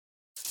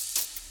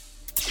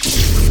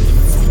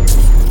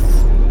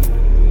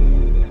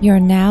You're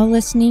now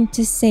listening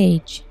to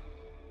Sage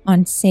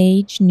on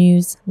Sage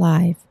News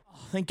Live.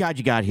 Thank God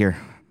you got here.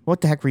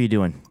 What the heck were you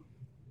doing?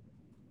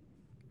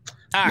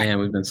 All man,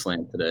 we've been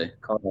slammed today.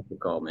 Call after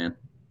call, man.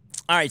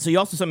 All right, so you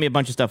also sent me a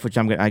bunch of stuff, which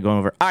I'm going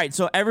over. All right,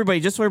 so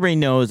everybody, just so everybody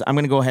knows, I'm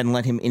going to go ahead and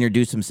let him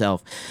introduce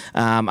himself.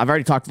 I've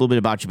already talked a little bit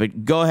about you,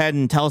 but go ahead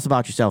and tell us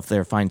about yourself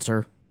there, fine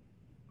sir.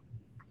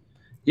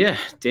 Yeah,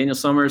 Daniel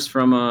Summers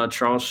from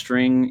Charles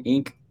String,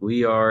 Inc.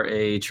 We are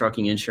a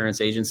trucking insurance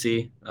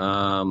agency.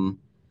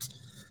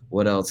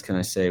 What else can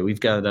I say?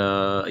 We've got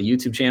a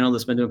YouTube channel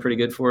that's been doing pretty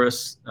good for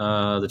us,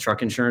 the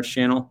Truck Insurance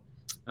Channel.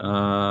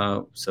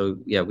 So,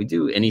 yeah, we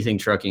do anything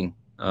trucking.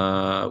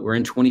 We're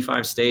in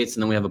 25 states,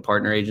 and then we have a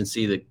partner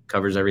agency that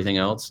covers everything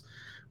else.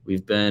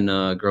 We've been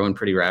growing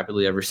pretty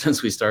rapidly ever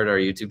since we started our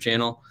YouTube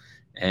channel,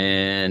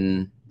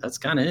 and that's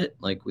kind of it.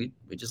 Like, we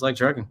just like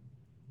trucking.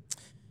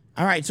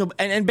 All right, so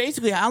and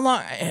basically, how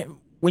long?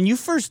 When you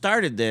first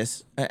started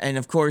this, and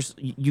of course,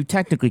 you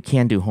technically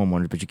can do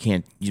homeowners, but you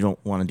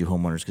don't want to do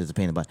homeowners because it's a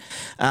pain in the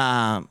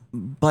butt.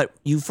 But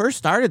you first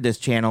started this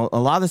channel, a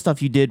lot of the stuff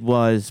you did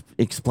was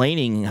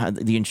explaining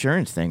the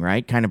insurance thing,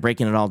 right? Kind of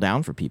breaking it all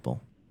down for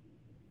people.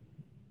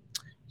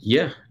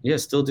 Yeah,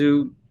 still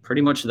do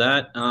pretty much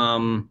that.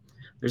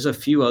 There's a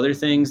few other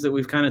things that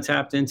we've kind of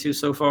tapped into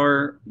so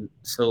far.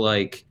 So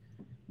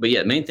but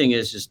yeah, main thing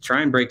is just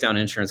try and break down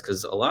insurance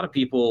because a lot of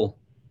people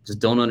just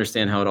don't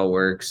understand how it all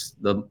works.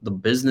 The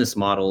business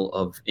model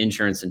of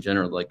insurance in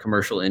general, like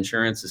commercial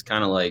insurance, is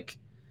kind of like,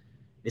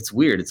 it's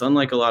weird. It's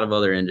unlike a lot of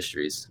other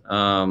industries.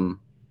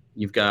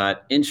 You've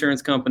got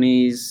insurance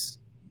companies,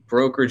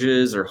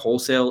 brokerages or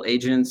wholesale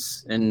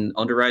agents, and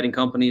underwriting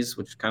companies,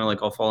 which kind of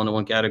like all fall into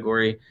one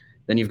category.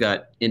 Then you've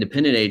got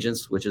independent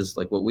agents, which is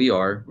like what we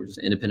are. We're just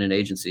an independent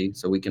agency,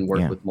 so we can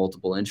work with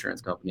multiple insurance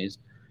companies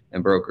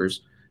and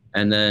brokers.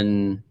 And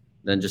then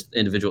just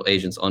individual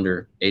agents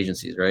under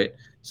agencies, right?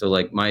 So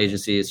like my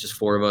agency, it's just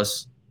 4 of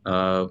us.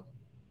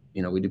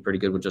 We do pretty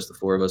good with just the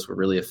 4 of us. We're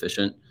really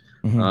efficient.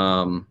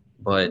 Mm-hmm.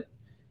 But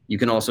you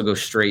can also go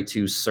straight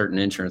to certain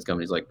insurance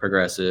companies like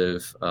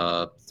Progressive,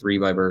 3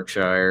 by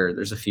Berkshire.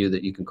 There's a few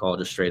that you can call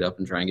just straight up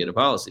and try and get a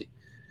policy.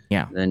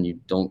 Yeah. Then you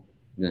don't,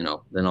 then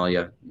all you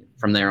have,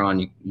 from there on,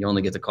 you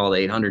only get to call the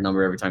 800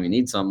 number every time you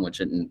need something, which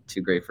isn't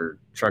too great for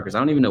truckers. I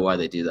don't even know why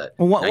they do that.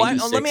 Well,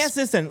 let me ask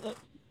this then.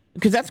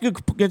 Because that's a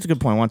good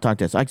point. I want to talk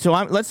to this. Like, so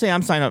let's say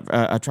I'm signing up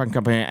a trucking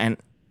company, and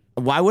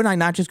why wouldn't I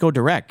not just go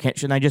direct?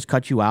 Shouldn't I just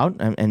cut you out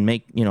and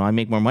make, I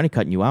make more money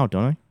cutting you out,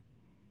 don't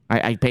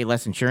I? I pay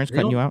less insurance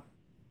cutting you out?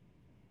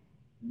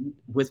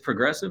 With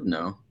Progressive,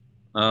 no.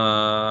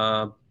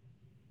 3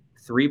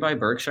 by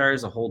Berkshire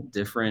is a whole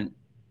different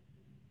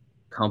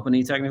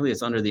company. Technically,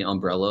 it's under the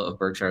umbrella of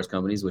Berkshire's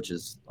companies, which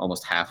is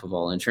almost half of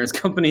all insurance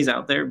companies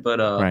out there. But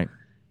right.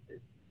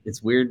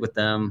 It's weird with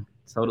them.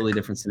 Totally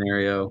different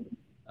scenario.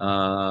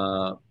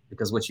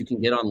 Because what you can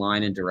get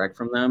online and direct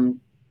from them,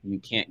 you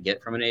can't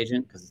get from an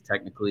agent because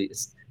technically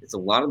it's a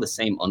lot of the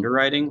same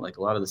underwriting, like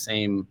a lot of the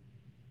same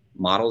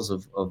models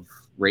of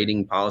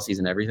rating policies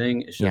and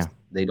everything. It's just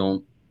they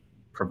don't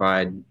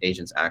provide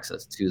agents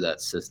access to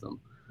that system.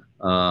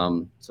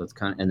 So it's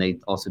and they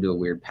also do a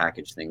weird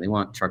package thing. They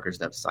want truckers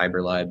to have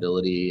cyber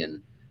liability,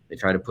 and they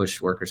try to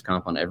push workers'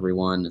 comp on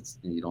everyone.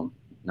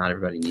 Not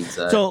everybody needs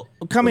that. So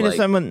coming to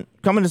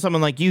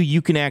someone like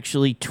you can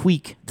actually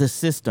tweak the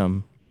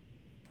system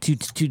to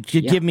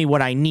give me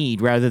what I need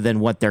rather than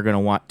what they're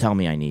going to tell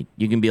me I need.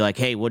 You can be like,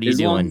 hey, what are you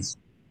doing?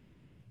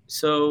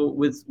 So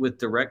with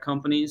direct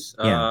companies,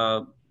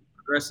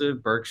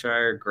 Progressive,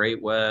 Berkshire,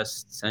 Great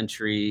West,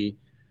 Century,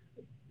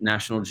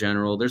 National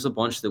General, there's a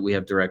bunch that we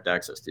have direct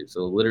access to.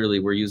 So literally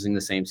we're using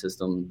the same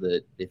system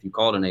that if you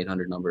called an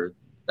 800 number,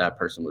 that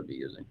person would be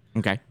using.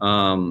 Okay.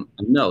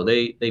 No,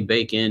 they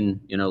bake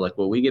in, like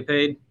what we get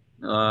paid.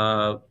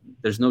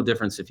 There's no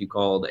difference if you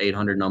call the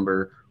 800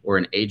 number or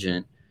an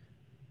agent.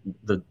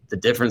 The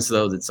difference,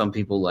 though, that some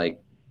people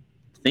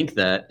think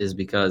that is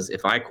because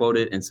if I quote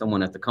it and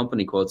someone at the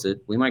company quotes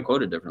it, we might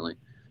quote it differently.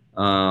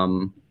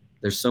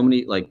 There's so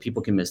many,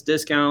 people can miss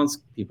discounts,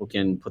 people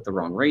can put the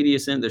wrong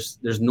radius in.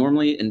 There's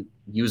normally a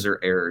user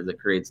error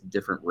that creates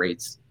different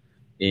rates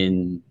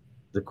in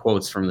the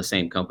quotes from the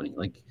same company.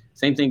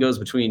 Same thing goes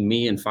between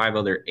me and 5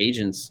 other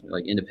agents,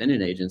 like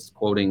independent agents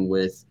quoting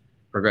with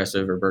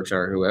Progressive or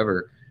Berkshire or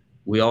whoever.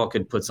 We all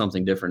could put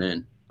something different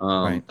in.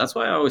 Right. That's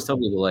why I always tell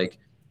people,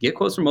 get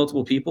quotes from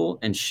multiple people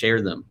and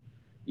share them.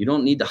 You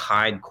don't need to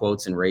hide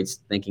quotes and rates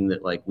thinking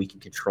that we can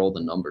control the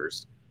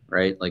numbers,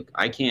 right?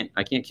 I can't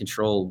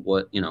control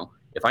what,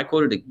 if I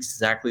quoted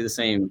exactly the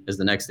same as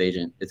the next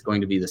agent, it's going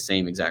to be the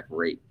same exact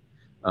rate.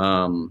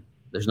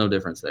 There's no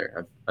difference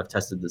there. I've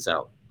tested this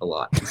out a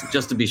lot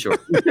just to be sure.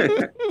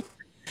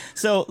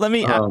 So let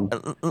me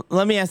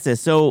ask this.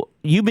 So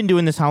you've been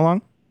doing this how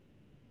long?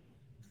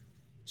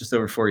 Just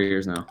over 4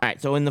 years now. All right.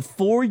 So in the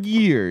 4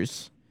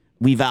 years,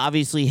 we've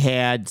obviously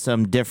had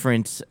some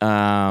different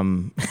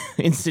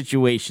in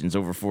situations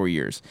over 4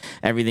 years.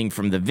 Everything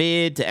from the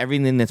vid to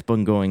everything that's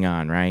been going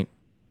on, right?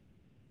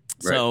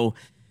 So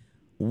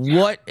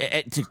what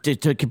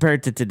to compare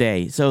it to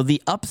today? So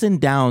the ups and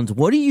downs.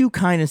 What are you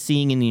kind of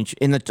seeing in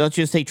the let's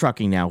just say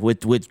trucking now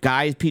with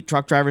guys,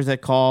 truck drivers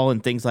that call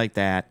and things like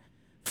that,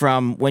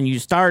 from when you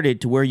started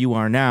to where you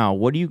are now?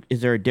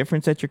 Is there a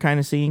difference that you're kind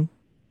of seeing?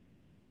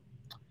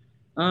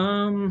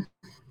 Man,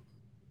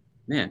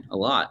 a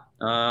lot.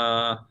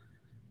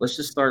 Let's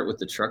just start with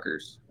the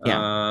truckers.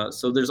 Yeah.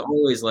 So there's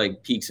always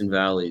like peaks and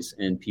valleys,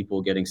 and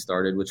people getting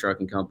started with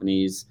trucking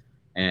companies,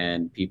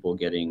 and people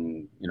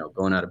getting,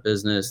 going out of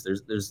business.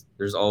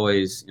 There's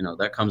always,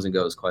 that comes and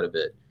goes quite a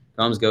bit.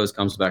 Comes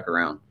back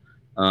around.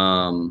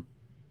 I've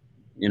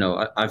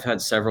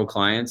had several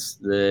clients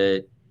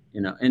that,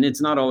 and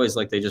it's not always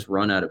like they just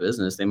run out of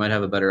business. They might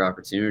have a better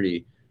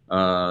opportunity.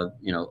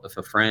 If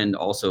a friend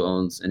also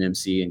owns an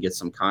MC and gets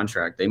some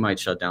contract, they might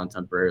shut down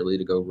temporarily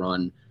to go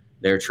run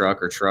their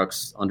truck or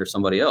trucks under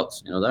somebody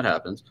else. That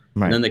happens.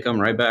 Right. And then they come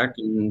right back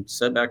and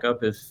set back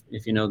up if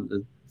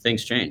the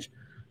things change.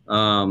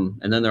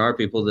 And then there are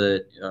people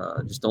that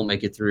just don't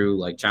make it through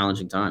like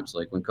challenging times.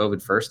 Like when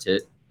COVID first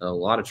hit, a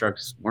lot of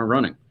trucks weren't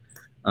running.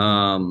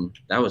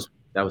 That was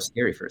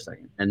scary for a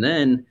second. And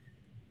then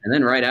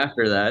right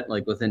after that,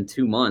 like within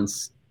 2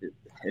 months,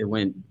 it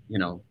went,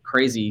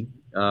 crazy.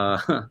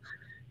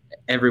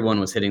 Everyone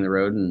was hitting the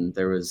road, and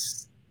there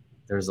was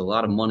a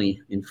lot of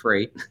money in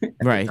freight at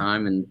the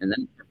time. And then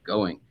it kept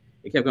going.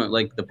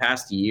 Like the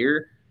past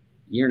year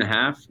and a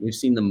half, we've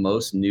seen the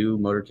most new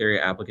motor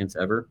carrier applicants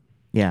ever.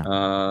 Yeah.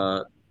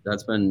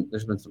 There's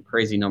been some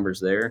crazy numbers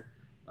there.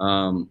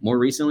 More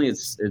recently,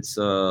 it's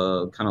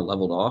kind of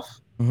leveled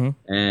off,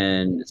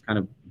 and it's kind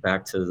of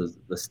back to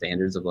the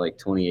standards of like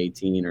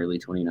 2018, early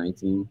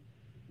 2019.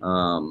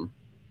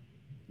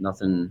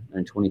 Nothing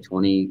in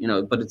 2020,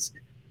 but it's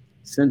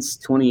since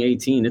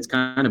 2018, it's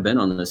kind of been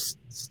on this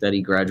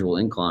steady, gradual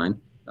incline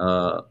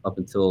up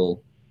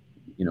until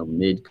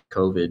mid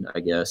COVID,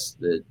 I guess,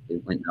 that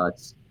it went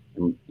nuts,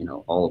 and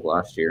all of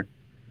last year.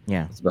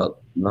 Yeah, it's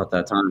about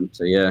that time.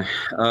 So yeah,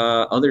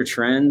 other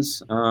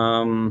trends.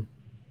 Right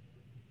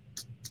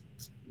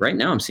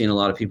now, I'm seeing a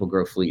lot of people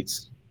grow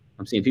fleets.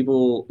 I'm seeing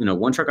people,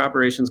 one truck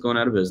operations going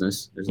out of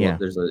business.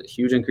 There's a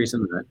huge increase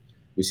in that.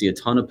 We see a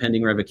ton of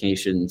pending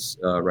revocations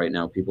right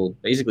now. People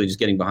basically just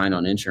getting behind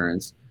on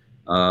insurance.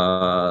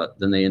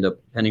 Then they end up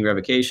pending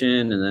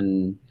revocation, and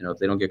then if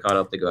they don't get caught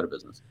up, they go out of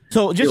business.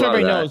 So just so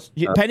everybody knows,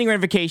 pending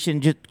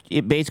revocation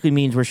it basically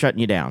means we're shutting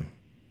you down.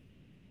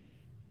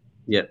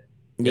 Yeah.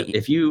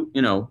 If you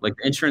like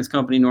the insurance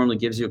company normally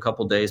gives you a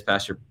couple days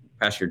past your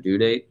due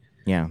date.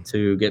 Yeah.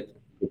 To get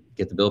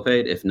the bill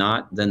paid. If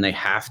not, then they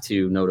have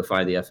to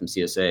notify the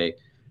FMCSA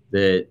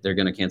that they're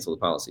going to cancel the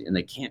policy, and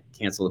they can't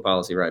cancel the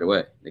policy right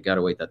away. They got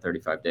to wait that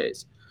 35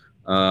 days.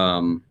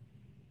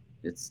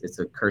 It's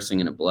a cursing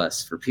and a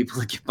bless for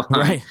people to get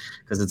behind,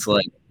 because it's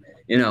like,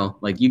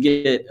 like you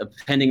get a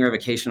pending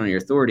revocation on your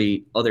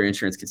authority, other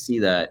insurance can see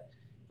that,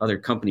 other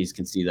companies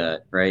can see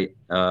that, right?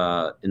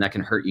 And that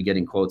can hurt you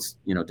getting quotes,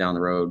 down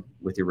the road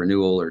with your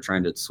renewal or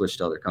trying to switch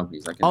to other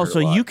companies. That can so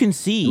you can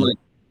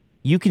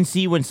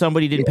see, when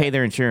somebody didn't pay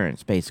their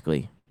insurance,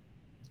 basically.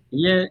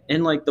 Yeah,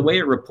 and like the way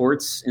it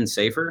reports in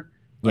Safer,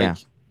 like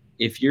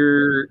if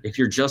you're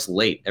just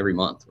late every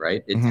month,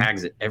 right? It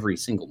tags it every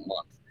single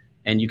month.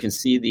 And you can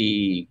see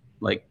the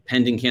like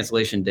pending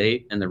cancellation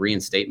date and the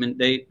reinstatement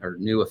date or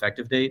new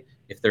effective date.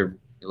 If they're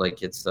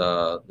like, it's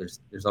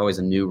there's always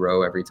a new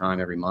row every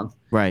month.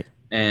 Right.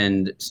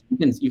 And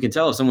you can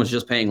tell if someone's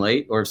just paying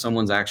late or if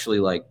someone's actually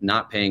like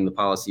not paying the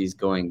policies,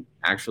 going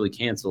actually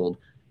canceled,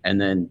 and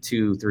then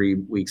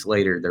 2-3 weeks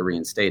later they're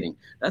reinstating.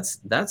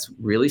 That's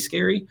really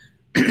scary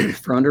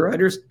for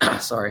underwriters.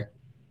 Sorry, I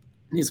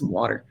need some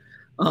water.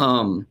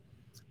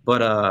 But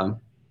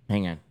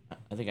hang on.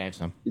 I think I have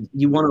some.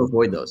 You want to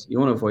avoid those. You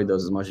want to avoid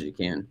those as much as you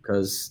can,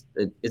 because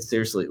it's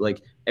seriously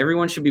like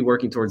everyone should be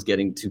working towards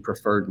getting to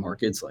preferred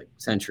markets like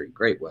Century,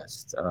 Great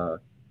West,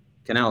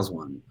 Canal's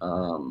one.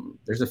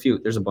 There's a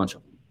bunch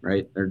of them,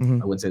 right? I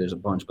wouldn't say there's a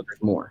bunch, but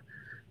there's more.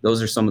 Those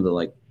are some of the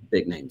like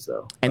big names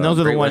though. And those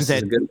are the ones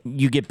that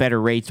you get better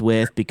rates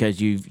with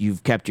because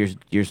you've kept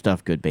your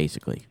stuff good,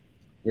 basically.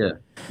 Yeah.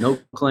 No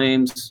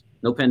claims,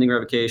 no pending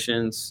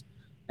revocations,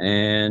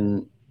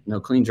 and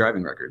clean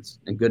driving records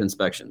and good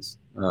inspections.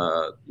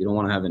 You don't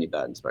want to have any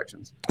bad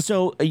inspections.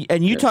 So,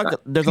 and you talk.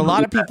 There's a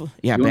lot of people.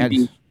 Yeah, bad.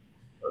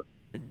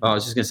 I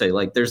was just gonna say,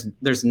 like,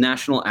 there's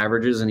national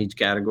averages in each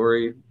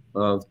category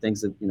of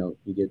things that you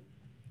get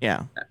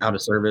out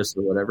of service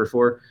or whatever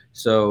for.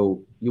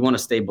 So you want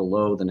to stay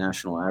below the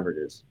national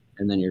averages,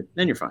 and then you're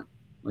fine.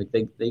 Like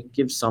they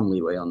give some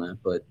leeway on that,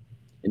 but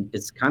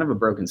it's kind of a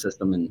broken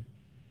system in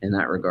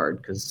that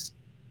regard, because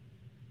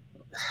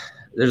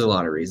there's a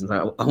lot of reasons.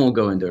 I won't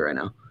go into it right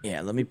now.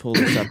 Yeah, let me pull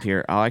this up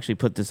here. I'll actually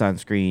put this on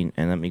screen,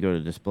 and let me go to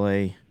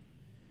display,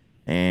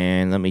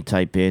 and let me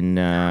type in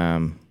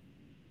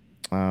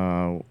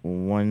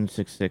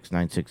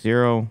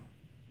 166960,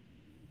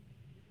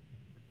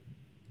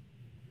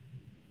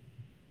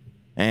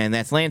 and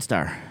that's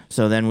Landstar.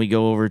 So then we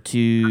go over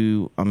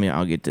to.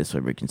 I'll get this so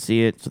everybody can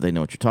see it, so they know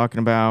what you're talking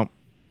about.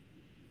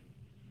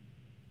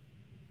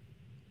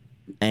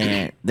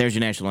 And there's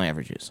your national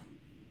averages.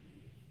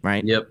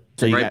 right? Yep.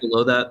 So And you right got,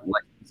 below that,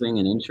 licensing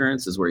and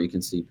insurance is where you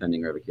can see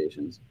pending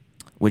revocations.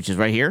 which is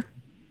right here.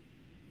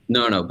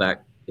 No,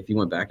 back. If you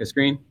went back a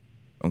screen,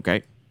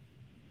 Okay.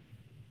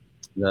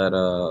 that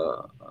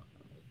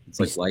it's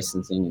like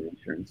licensing and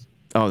insurance.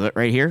 Oh, that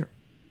right here.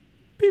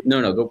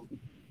 No, go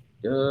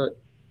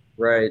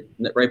right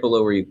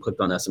below where you clicked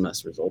on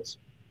SMS results.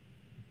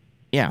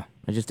 Yeah,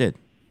 I just did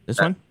this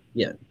one.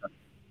 Yeah.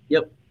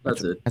 Yep.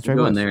 That's it. That's You where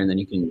go it in was. there and then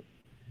you can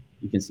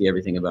see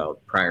everything about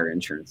prior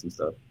insurance and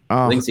stuff.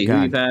 Oh, They can see who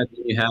God. you've had,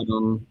 when you had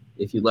them,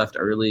 if you left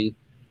early.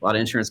 A lot of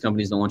insurance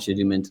companies don't want you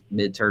to do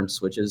midterm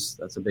switches.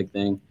 That's a big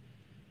thing.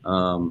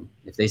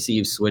 If they see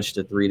you've switched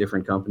to 3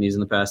 different companies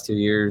in the past 2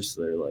 years,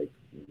 they're like,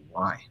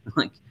 why?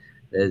 Like,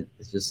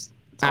 it's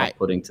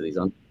off-putting to these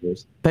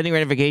underwriters. Pending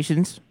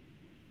ratifications.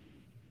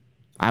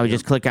 I would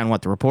just click on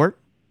what the report.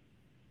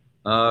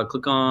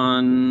 Click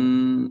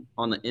on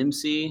the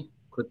MC.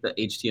 Click the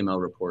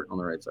HTML report on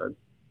the right side.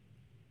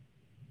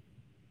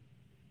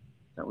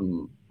 That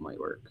one might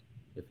work.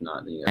 If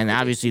not, then And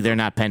obviously, they're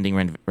not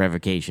pending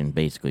revocation,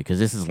 basically, because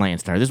this is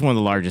Landstar. This is one of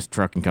the largest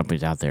trucking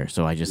companies out there,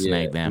 so I just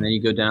snagged them. And then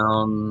you go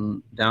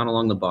down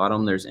along the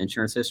bottom. There's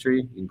insurance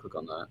history. You can click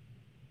on that.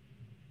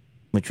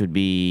 Which would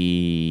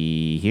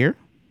be here.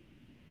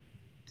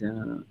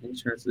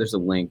 Insurance. There's a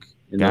link.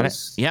 Got it.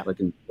 Yep.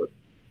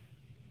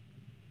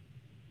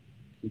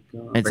 Keep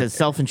going. It says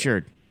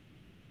self-insured.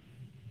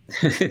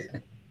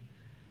 There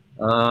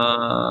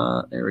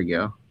we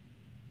go.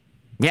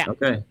 Yeah.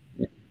 Okay.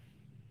 Yeah.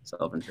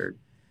 Self-insured.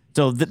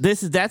 So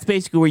that's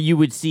basically where you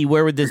would see,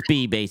 where would this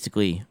be,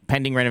 basically?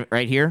 Pending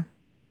right here?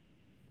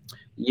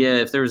 Yeah,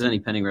 if there was any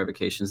pending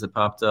revocations that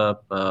popped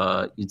up,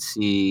 you'd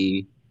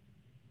see...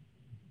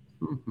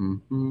 I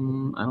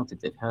don't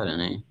think they've had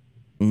any.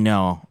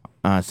 No.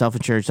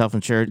 Self-insured.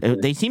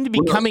 They seem to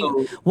be coming...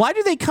 Why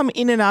do they come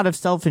in and out of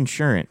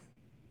self-insurance?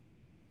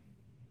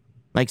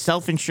 Like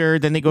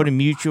self-insured, then they go to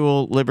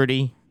mutual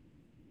liberty.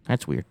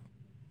 That's weird.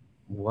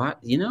 What?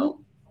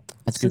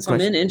 That's Since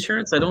I'm in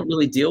insurance, I don't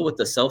really deal with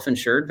the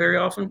self-insured very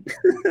often.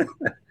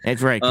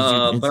 That's right.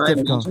 But I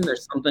imagine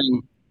there's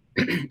something.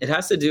 It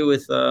has to do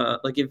with have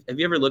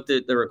you ever looked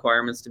at the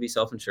requirements to be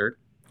self-insured?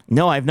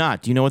 No, I've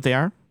not. Do you know what they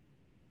are?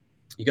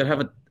 You got to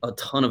have a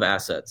ton of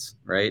assets,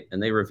 right?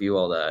 And they review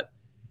all that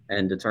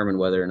and determine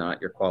whether or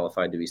not you're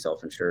qualified to be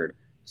self-insured.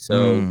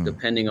 So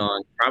depending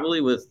on, probably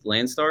with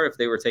Landstar, if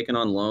they were taking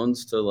on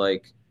loans to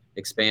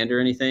expand or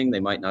anything, they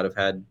might not have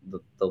had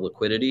the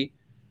liquidity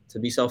to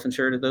be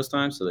self-insured at those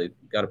times. So they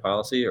got a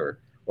policy, or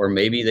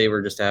maybe they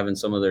were just having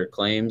some of their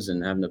claims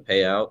and having to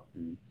pay out,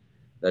 and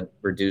that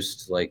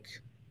reduced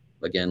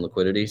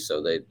liquidity.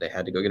 So they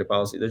had to go get a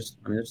policy. There's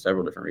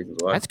several different reasons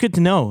why. That's good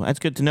to know.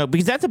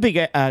 Because that's a big,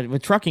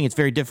 with trucking, it's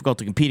very difficult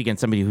to compete against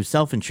somebody who's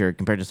self-insured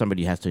compared to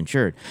somebody who has to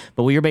insure it.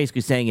 But what you're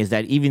basically saying is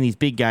that even these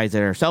big guys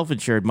that are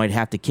self-insured might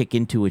have to kick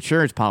into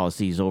insurance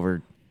policies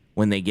over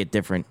when they get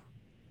different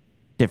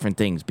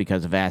things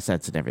because of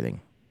assets and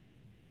everything.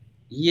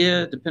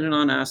 Yeah, depending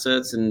on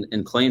assets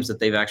and claims that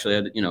they've actually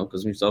had,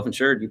 because when you're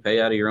self-insured, you pay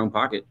out of your own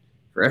pocket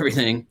for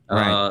everything.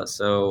 Right.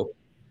 So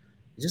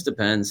it just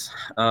depends.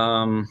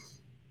 And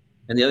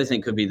the other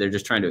thing could be they're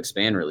just trying to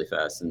expand really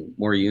fast, and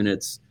more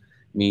units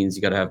means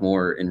you got to have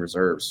more in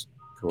reserves.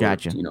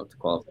 Gotcha. To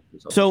qualify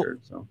for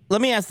self-insured. So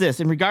let me ask this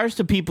in regards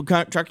to people,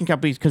 trucking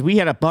companies, because we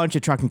had a bunch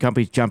of trucking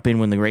companies jump in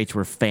when the rates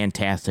were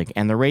fantastic,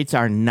 and the rates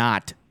are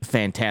not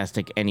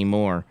fantastic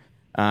anymore.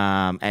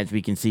 As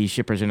we can see,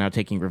 shippers are now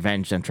taking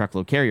revenge on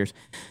truckload carriers.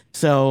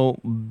 So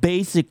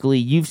basically,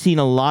 you've seen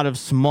a lot of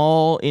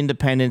small,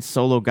 independent,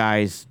 solo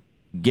guys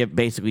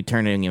basically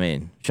turning them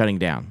in, shutting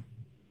down.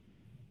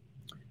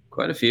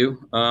 Quite a few.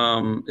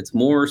 It's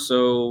more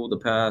so the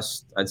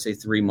past, I'd say,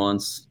 3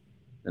 months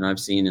than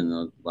I've seen in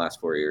the last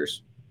 4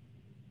 years.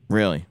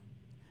 Really?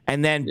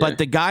 And then, but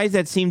the guys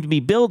that seem to be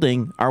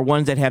building are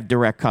ones that have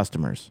direct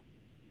customers.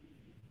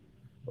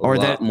 A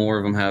lot more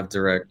of them have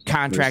direct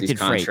contracted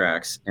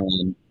contracts.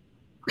 And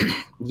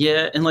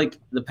and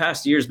the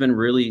past year's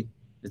been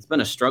it's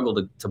been a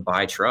struggle to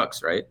buy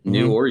trucks, right? Mm-hmm.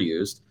 New or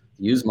used.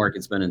 The used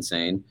market's been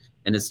insane,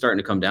 and it's starting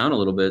to come down a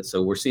little bit.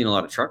 So we're seeing a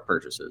lot of truck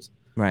purchases.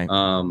 Right.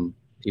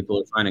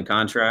 People are signing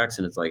contracts,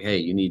 and it's like, hey,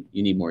 you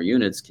need more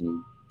units.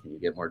 Can you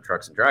get more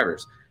trucks and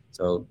drivers?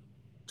 So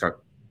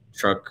truck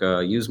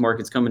used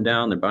market's coming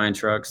down. They're buying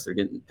trucks.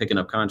 They're picking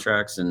up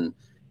contracts, and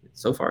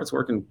so far it's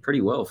working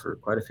pretty well for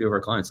quite a few of our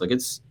clients. I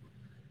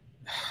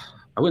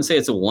wouldn't say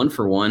it's a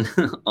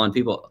 1-for-1 on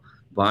people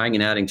buying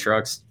and adding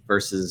trucks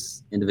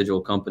versus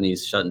individual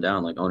companies shutting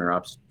down, like owner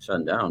ops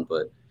shutting down,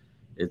 but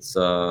it's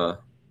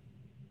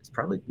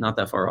probably not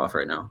that far off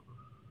right now.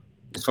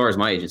 As far as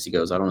my agency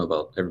goes, I don't know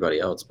about everybody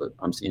else, but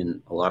I'm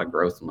seeing a lot of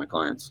growth in my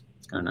clients.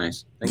 It's kind of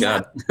nice. Thank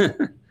God.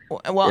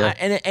 Well,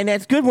 and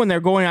that's good when they're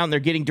going out and they're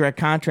getting direct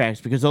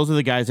contracts, because those are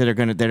the guys that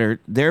are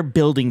they're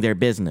building their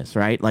business,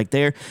 right?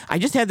 I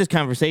just had this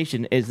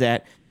conversation, is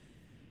that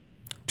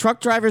truck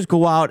drivers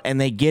go out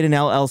and they get an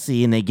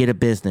LLC and they get a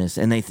business,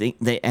 and they think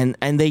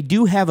they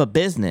do have a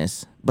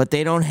business, but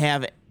they don't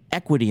have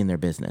equity in their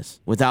business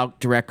without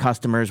direct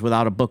customers,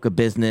 without a book of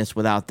business,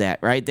 without that,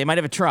 right? They might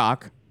have a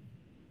truck,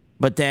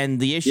 But then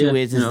the issue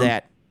is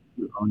that,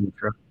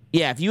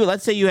 if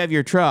let's say you have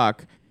your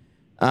truck,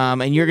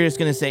 and you're just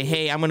going to say,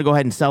 hey, I'm going to go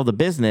ahead and sell the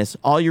business.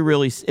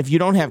 If you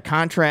don't have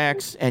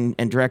contracts and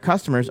direct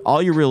customers,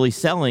 all you're really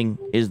selling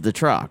is the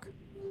truck.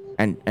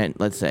 And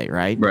let's say,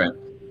 right? Right.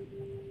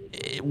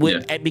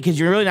 Because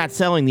you're really not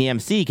selling the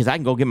MC, because I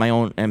can go get my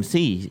own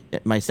MC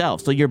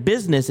myself. So your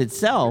business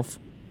itself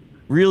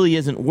really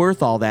isn't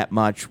worth all that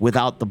much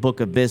without the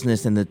book of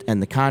business and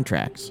the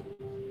contracts.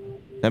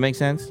 That make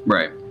sense?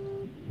 Right.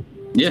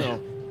 Yeah.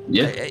 So,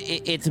 yeah.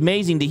 It's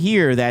amazing to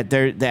hear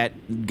that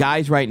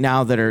guys right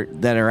now that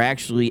are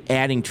actually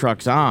adding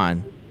trucks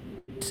on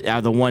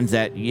are the ones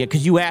that,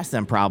 because you ask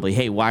them probably,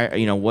 hey, why,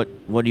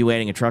 what are you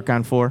adding a truck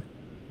on for?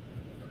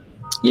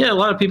 Yeah, a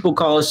lot of people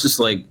call us just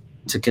like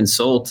to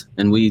consult,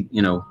 and we're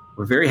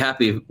very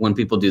happy when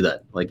people do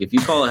that. Like if you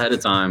call ahead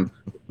of time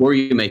before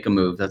you make a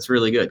move, that's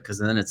really good, because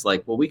then it's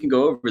like, well, we can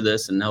go over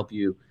this and help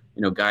you,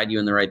 guide you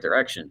in the right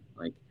direction.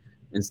 Like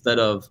instead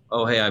of,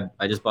 oh, hey,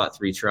 I just bought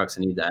 3 trucks.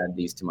 I need to add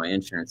these to my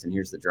insurance, and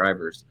here's the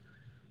drivers.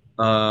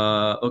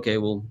 Okay,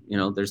 well,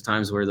 there's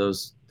times where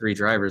those 3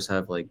 drivers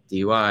have like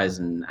DUIs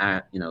and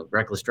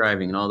reckless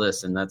driving and all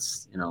this, and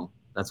that's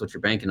what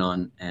you're banking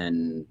on.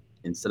 And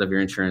instead of your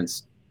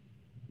insurance,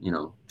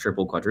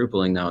 triple,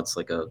 quadrupling, now it's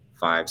like a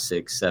 5,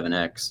 6,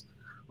 7x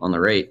on the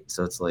rate.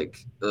 So it's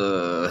like,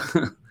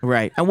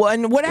 right.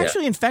 And what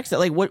actually affects it?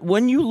 Like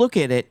when you look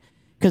at it,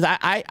 because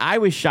I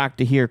was shocked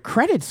to hear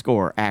credit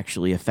score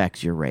actually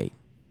affects your rate.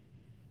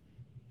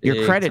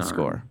 Your credit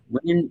score.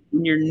 When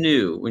you're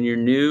new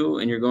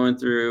and you're going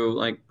through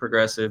like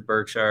Progressive,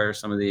 Berkshire,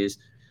 some of these,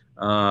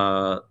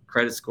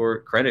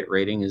 credit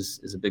rating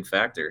is a big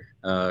factor.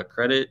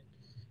 Credit,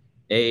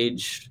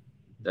 age,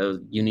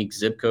 the unique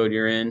zip code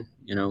you're in,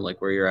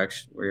 like where you're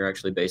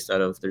actually based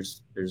out of.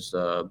 There's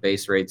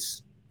base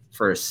rates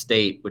for a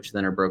state, which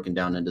then are broken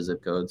down into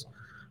zip codes.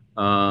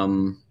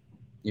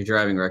 Your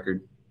driving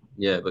record.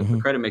 Yeah, but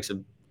credit makes a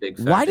big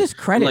factor. Why does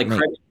credit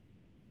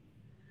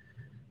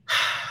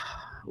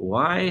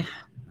Why?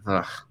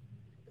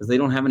 Because they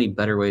don't have any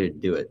better way to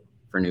do it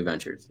for new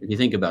ventures. If you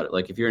think about it,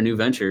 like if you're a new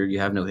venture, you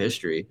have no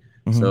history.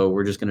 So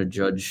we're just going to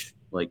judge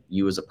like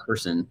you as a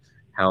person,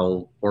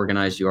 how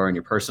organized you are in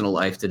your personal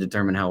life to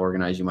determine how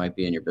organized you might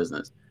be in your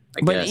business.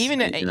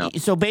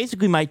 So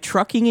basically my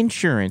trucking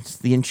insurance,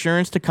 the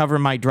insurance to cover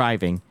my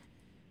driving,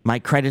 my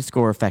credit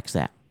score affects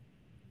that.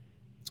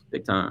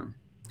 Big time.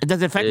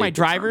 Does it affect my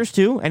drivers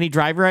too? Any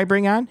driver I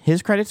bring on,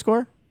 his credit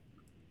score?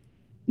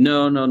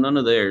 No, none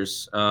of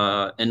theirs.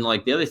 And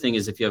like the other thing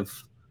is if you have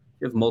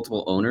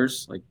multiple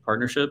owners, like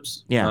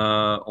partnerships,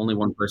 only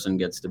one person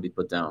gets to be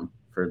put down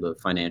for the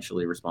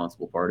financially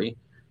responsible party.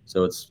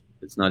 So it's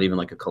not even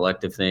like a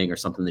collective thing or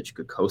something that you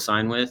could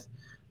co-sign with.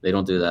 They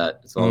don't do that.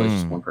 It's always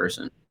just one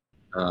person.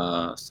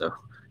 So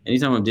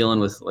anytime I'm dealing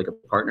with like a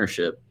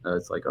partnership,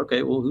 it's like,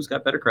 okay, well, who's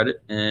got better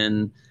credit?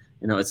 And,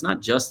 it's not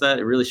just that.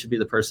 It really should be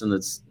the person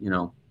that's,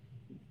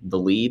 the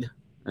lead,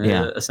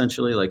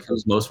 essentially, like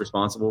who's most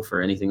responsible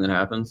for anything that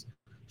happens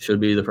should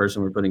be the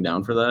person we're putting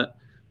down for that.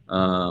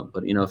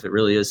 But, if it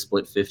really is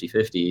split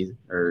 50-50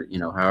 or,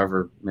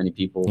 however many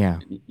people,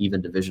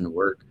 even division of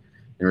work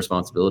and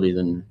responsibility,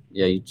 then,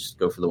 you just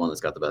go for the one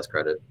that's got the best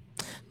credit.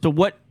 So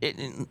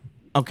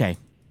okay.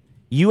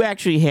 You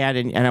actually had,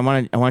 and I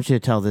want you to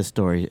tell this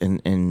story.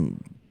 And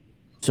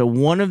so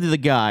one of the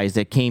guys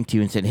that came to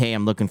you and said, hey,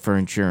 I'm looking for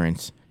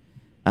insurance.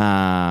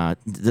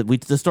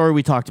 The story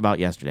we talked about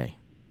yesterday.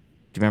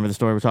 Do you remember the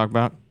story we talked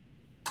about?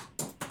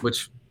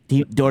 Which?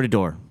 Door to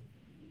door.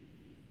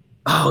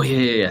 Oh,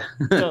 yeah.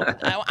 So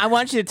I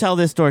want you to tell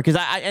this story because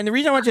and the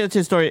reason I want you to tell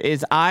this story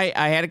is I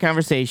had a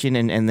conversation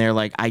and they're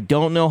like, I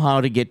don't know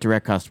how to get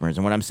direct customers.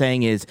 And what I'm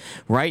saying is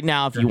right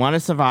now, if you want to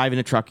survive in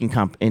a trucking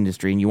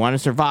industry and you want to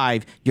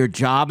survive, your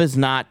job is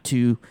not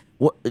to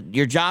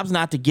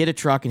get a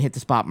truck and hit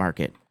the spot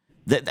market.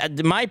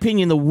 In my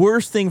opinion, the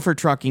worst thing for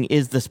trucking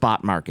is the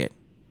spot market,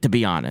 to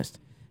be honest.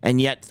 And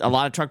yet a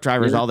lot of truck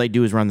drivers, all they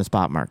do is run the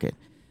spot market.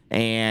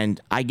 And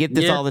I get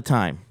this all the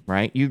time,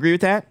 right? You agree with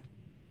that?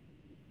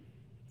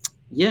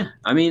 Yeah.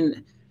 I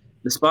mean,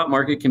 the spot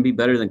market can be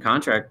better than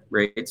contract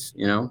rates,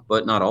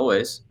 but not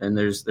always. And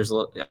there's a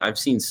lot, I've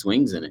seen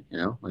swings in it,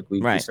 like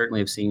we certainly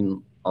have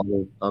seen all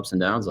the ups and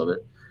downs of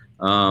it.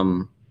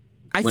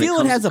 I feel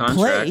it has a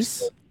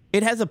place.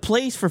 It has a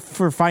place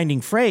for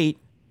finding freight,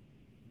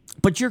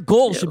 but your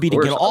goal should be to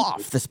get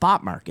off the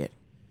spot market,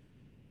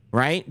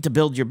 right? To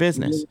build your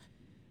business.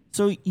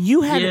 So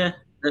you had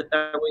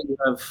that way you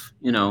have,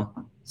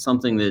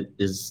 something that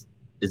is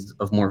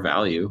of more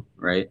value,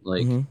 right?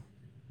 Like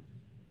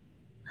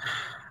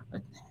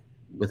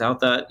without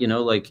that,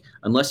 like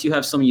unless you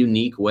have some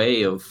unique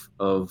way of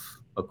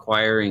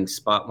acquiring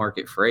spot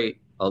market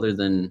freight other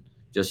than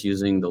just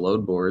using the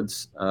load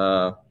boards,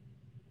 I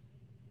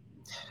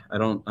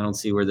don't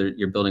see where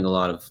you're building a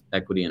lot of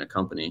equity in a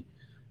company.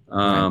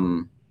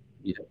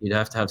 You'd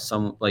have to have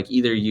some, like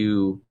either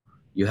you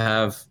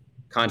have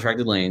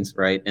contracted lanes,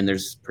 right? And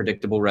there's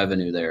predictable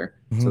revenue there.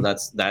 Mm-hmm. So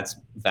that's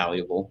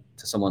valuable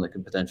to someone that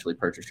could potentially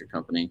purchase your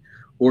company.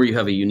 Or you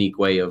have a unique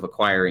way of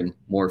acquiring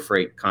more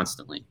freight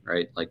constantly,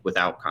 right? Like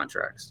without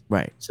contracts.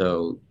 Right.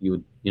 So you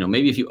would,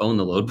 maybe if you own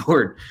the load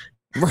board,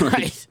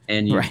 right,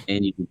 and you right,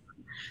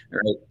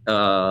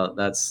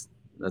 that's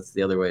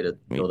the other way to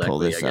build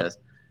equity, I guess.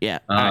 Yeah.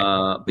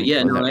 But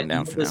yeah, no,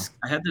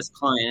 I had this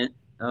client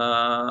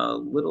a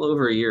little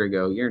over a year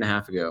and a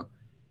half ago,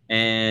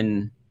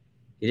 and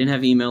he didn't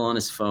have email on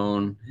his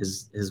phone.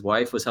 His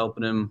wife was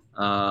helping him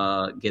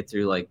get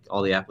through like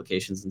all the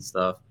applications and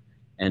stuff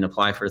and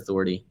apply for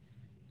authority.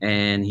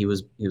 And he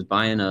was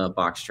buying a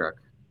box truck,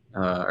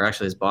 or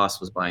actually his boss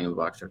was buying a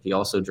box truck. He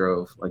also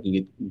drove, like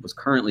he was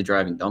currently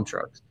driving dump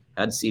trucks,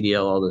 had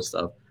CDL, all this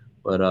stuff,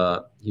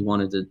 but he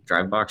wanted to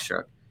drive a box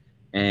truck.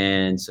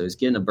 And so he's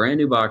getting a brand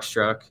new box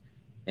truck.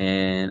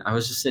 And I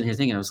was just sitting here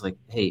thinking, I was like,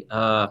 hey,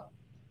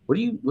 what are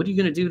you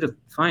going to do to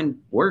find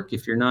work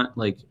if you're not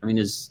like, I mean,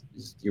 is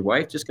your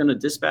wife just going to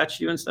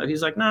dispatch you and stuff?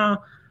 He's like, no, I'm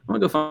going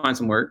to go find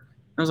some work.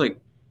 I was like,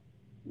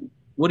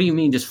 what do you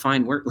mean just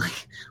find work?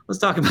 Like, let's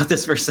talk about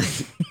this for a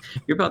second.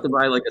 You're about to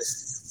buy like I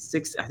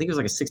think it was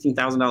like a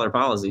 $16,000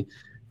 policy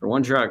for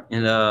one truck.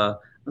 And I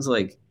was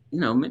like,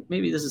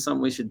 maybe this is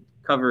something we should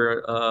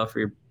cover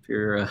for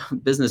your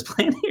business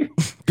plan here.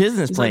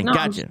 Business He's plan. Like, no,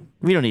 gotcha.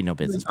 We don't need no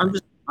business plan.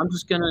 I'm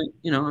just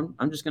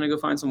gonna go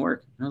find some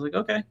work. And I was like,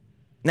 okay.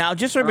 Now,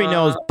 just so everybody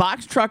knows,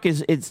 box truck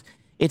it's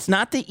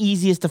not the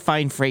easiest to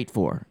find freight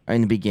for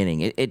in the beginning.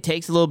 It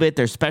takes a little bit.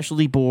 There's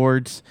specialty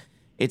boards.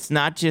 It's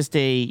not just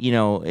as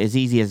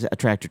easy as a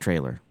tractor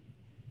trailer.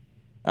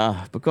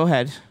 But go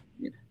ahead.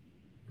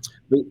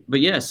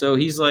 But yeah, so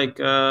he's like,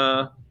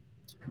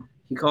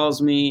 he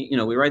calls me.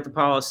 We write the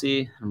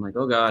policy. I'm like,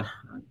 oh God,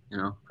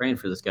 praying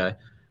for this guy.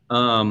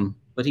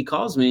 But he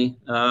calls me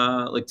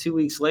like 2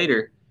 weeks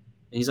later,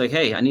 and he's like,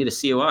 hey, I need a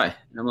COI.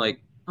 And I'm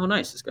like, oh,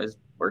 nice, this guy's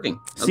working.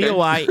 Okay.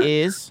 COI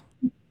is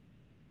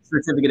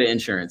certificate of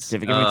insurance.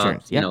 Certificate of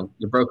insurance. Yep.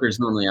 The brokers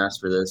normally ask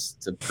for this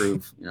to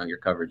prove your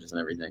coverages and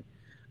everything.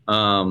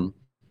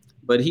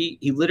 But he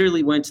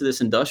literally went to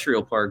this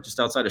industrial park just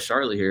outside of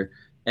Charlotte here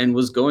and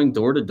was going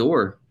door to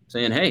door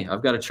saying, hey,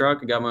 I've got a truck,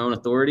 I got my own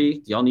authority,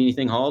 do y'all need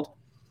anything hauled?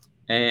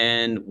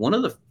 And one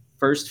of the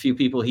first few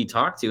people he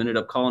talked to ended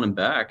up calling him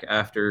back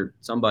after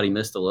somebody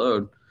missed a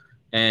load,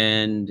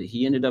 and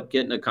he ended up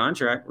getting a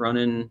contract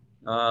running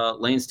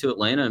lanes to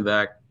Atlanta and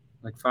back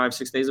like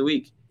 5-6 days a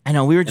week. I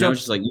know, we were joking. I was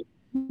just like,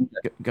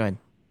 go ahead.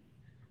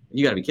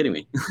 You got to be kidding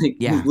me.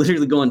 He's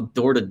literally going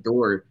door to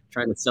door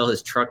trying to sell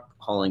his truck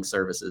hauling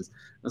services.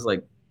 I was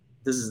like,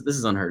 this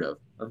is unheard of.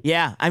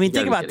 Yeah, I mean,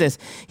 think about this.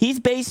 He's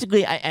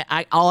basically,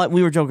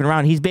 we were joking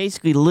around. He's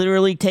basically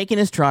literally taking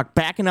his truck,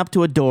 backing up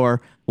to a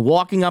door,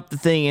 walking up the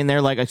thing, and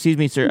they're like, excuse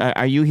me, sir,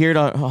 are you here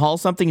to haul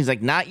something? He's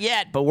like, not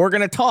yet, but we're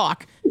going to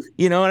talk.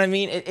 You know what I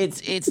mean?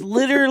 It's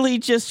literally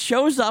just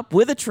shows up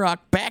with a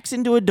truck, backs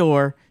into a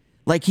door,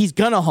 like he's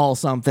going to haul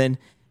something,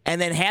 and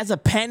then has a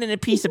pen and a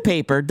piece of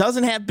paper,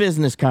 doesn't have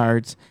business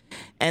cards,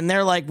 and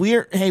they're like, we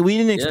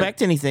didn't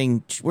expect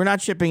anything. We're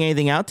not shipping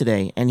anything out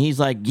today. And he's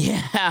like,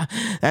 yeah,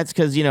 that's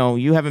because,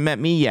 you haven't met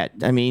me yet.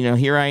 I mean,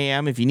 here I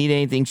am. If you need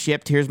anything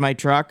shipped, here's my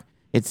truck.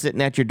 It's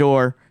sitting at your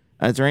door.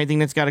 Is there anything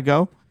that's got to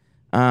go?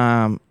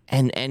 And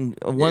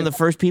one of the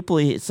first people,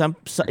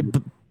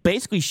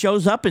 basically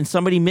shows up and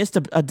somebody missed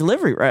a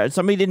delivery. Right?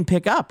 Somebody didn't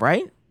pick up,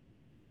 right?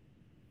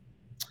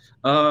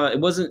 It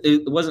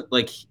wasn't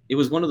like, it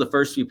was one of the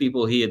first few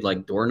people he had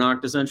like door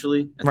knocked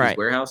essentially at these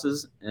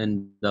warehouses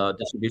and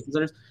distribution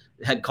centers.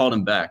 Had called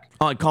him back.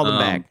 Oh, I called him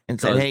back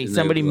and said, hey,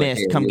 somebody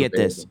missed. Come get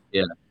this.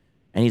 Yeah.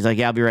 And he's like,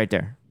 yeah, I'll be right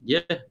there.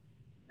 Yeah.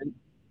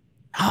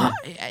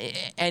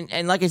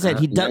 And like I said,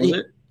 he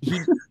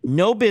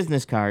no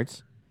business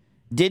cards.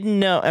 Didn't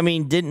know. I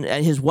mean,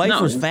 his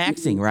wife was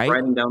faxing, right?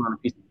 Writing down on a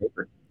piece of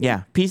paper.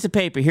 Yeah, piece of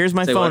paper. Here's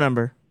my phone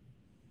number.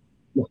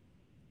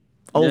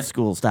 Old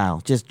school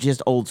style,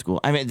 just old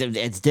school. I mean,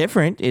 it's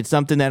different. It's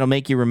something that'll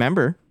make you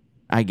remember,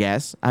 I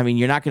guess. I mean,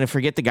 you're not going to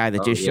forget the guy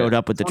that just showed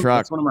up with the truck.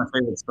 That's one of my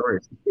favorite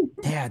stories.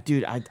 Yeah,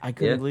 dude, I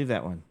couldn't believe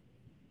that one.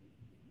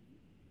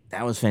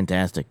 That was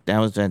fantastic.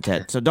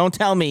 So don't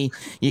tell me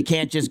you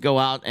can't just go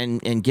out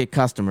and get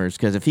customers,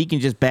 because if he can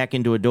just back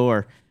into a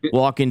door,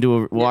 walk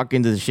into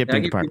the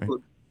shipping department.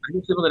 I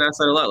get people that ask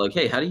that a lot. Like,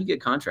 hey, how do you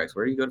get contracts?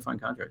 Where do you go to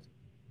find contracts?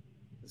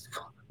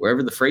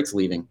 Wherever the freight's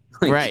leaving.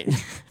 Right.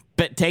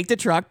 But take the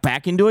truck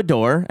back into a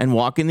door and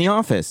walk in the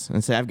office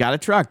and say, I've got a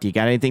truck. Do you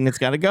got anything that's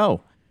got to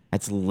go?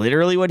 That's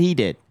literally what he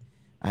did.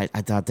 I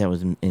thought that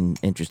was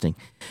interesting.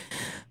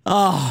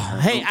 Oh,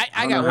 hey,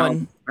 I got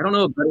one. I don't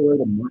know a better way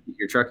to market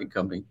your trucking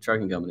company.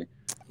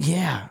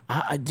 Yeah,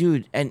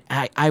 dude. And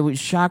I was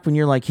shocked when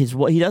you're like, he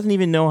doesn't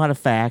even know how to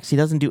fax. He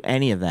doesn't do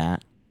any of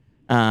that.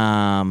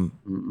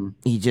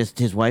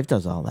 His wife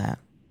does all that.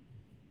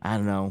 I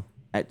don't know.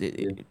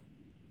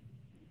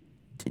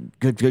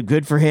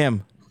 Good for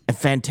him.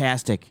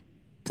 Fantastic.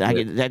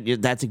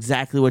 That's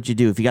exactly what you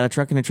do. If you got a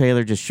truck and a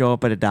trailer, just show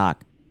up at a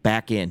dock,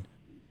 back in,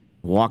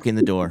 walk in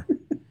the door.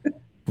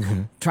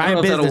 Try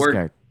a business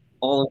card.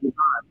 All of the time.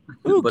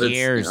 Who but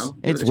cares? give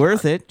It's it a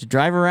worth shot. it to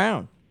drive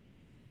around.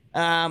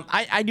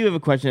 I do have a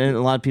question, and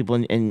a lot of people,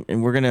 and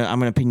I'm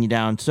gonna pin you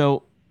down.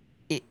 So,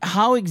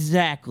 how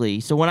exactly?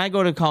 So when I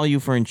go to call you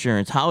for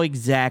insurance, how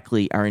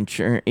exactly are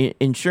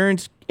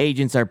insurance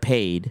agents are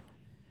paid?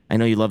 I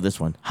know you love this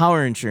one. How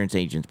are insurance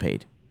agents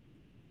paid?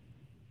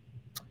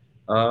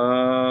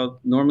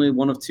 Normally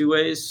one of two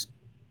ways,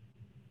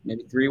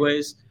 maybe three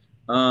ways.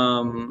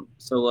 So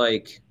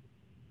like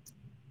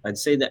I'd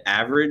say the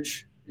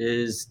average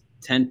is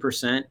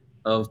 10%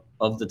 of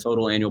the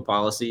total annual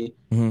policy,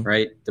 Mm-hmm.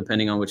 right?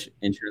 Depending on which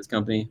insurance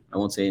company. I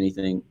won't say any of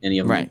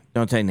them Right.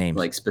 Don't say names.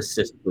 like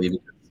specifically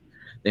because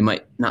they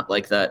might not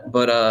like that.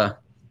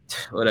 But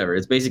whatever.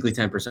 It's basically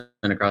 10%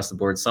 across the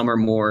board. Some are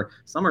more,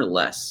 some are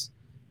less.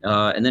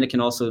 And then it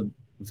can also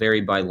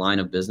vary by line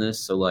of business.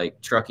 So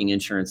like trucking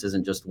insurance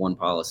isn't just one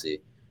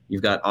policy.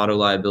 You've got auto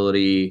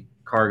liability,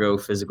 cargo,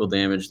 physical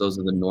damage. Those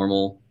are the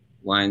normal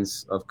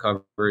lines of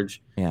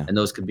coverage. Yeah. And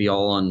those could be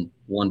all on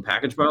one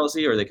package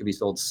policy, or they could be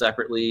sold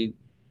separately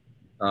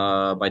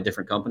by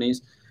different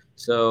companies.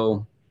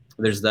 So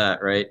there's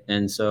that, right?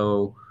 And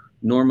so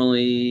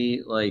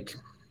normally, like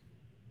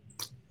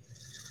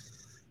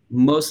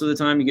most of the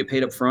time, you get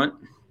paid up front.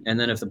 And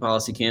then if the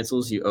policy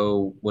cancels, you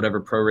owe whatever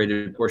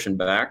prorated portion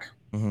back.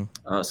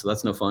 Mm-hmm. So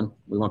that's no fun.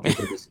 We want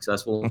people to be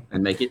successful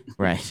and make it.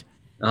 Right.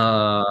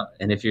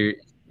 And if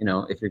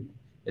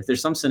if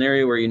there's some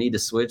scenario where you need to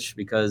switch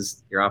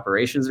because your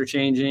operations are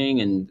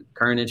changing and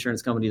current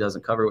insurance company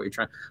doesn't cover what you're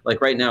trying,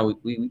 like right now,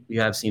 we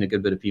have seen a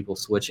good bit of people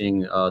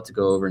switching to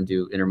go over and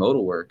do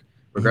intermodal work.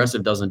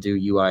 Progressive doesn't do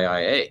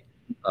UIIA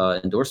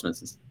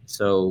endorsements,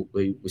 so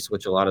we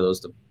switch a lot of those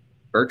to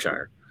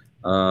Berkshire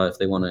if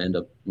they want to end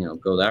up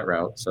go that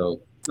route.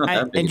 So it's not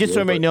that big. And just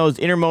so everybody knows,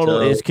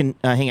 intermodal is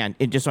hang on,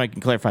 just so I can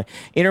clarify,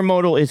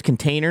 intermodal is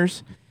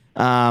containers,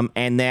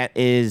 and that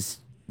is.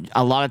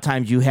 A lot of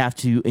times you have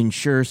to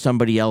insure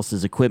somebody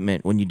else's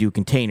equipment when you do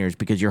containers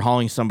because you're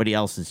hauling somebody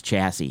else's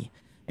chassis,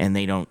 and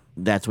they don't.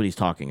 That's what he's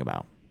talking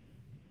about.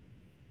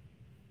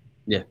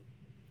 Yeah.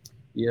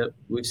 Yep.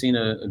 We've seen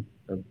a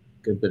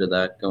good bit of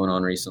that going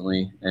on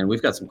recently, and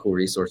we've got some cool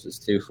resources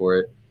too for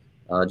it.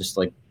 Just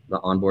like the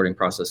onboarding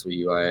process with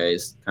UIA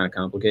is kind of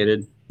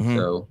complicated,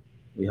 so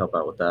we help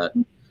out with that.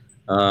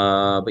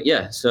 But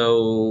yeah,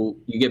 so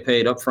you get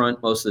paid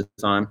upfront most of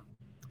the time.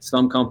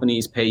 Some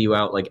companies pay you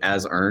out like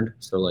as earned.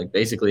 So like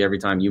basically every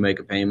time you make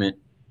a payment,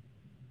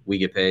 we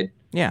get paid.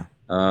 Yeah.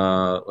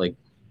 Like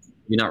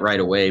you're not right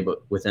away, but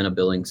within a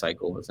billing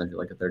cycle, essentially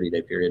like a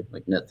 30-day period,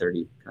 like net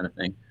 30 kind of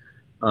thing.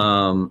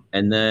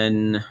 And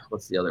then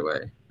what's the other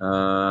way?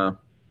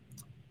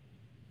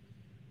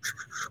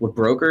 With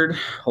brokered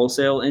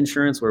wholesale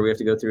insurance, where we have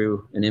to go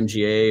through an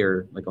MGA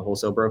or like a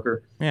wholesale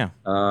broker. Yeah.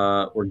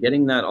 We're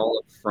getting that all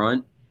up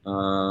front,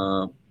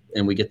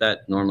 and we get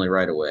that normally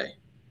right away.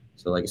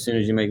 So like as soon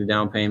as you make the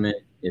down payment,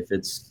 if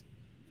it's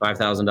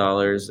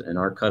 $5,000 and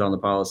our cut on the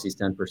policy is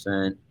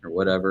 10% or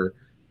whatever,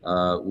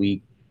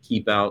 we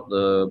keep out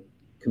the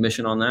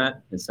commission on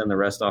that and send the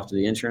rest off to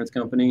the insurance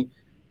company.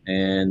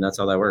 And that's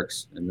how that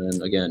works. And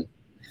then again,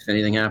 if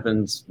anything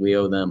happens, we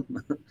owe them.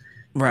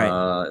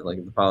 Right. Like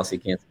if the policy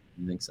can't.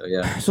 So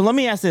yeah. So let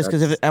me ask this,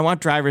 because I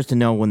want drivers to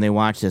know when they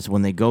watch this,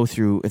 when they go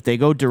through, if they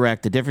go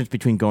direct, the difference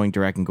between going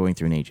direct and going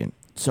through an agent.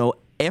 So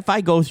if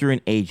I go through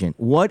an agent,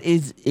 what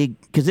is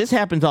it? Because this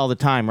happens all the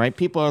time, right?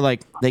 People are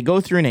like, they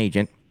go through an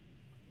agent,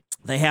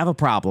 they have a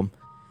problem,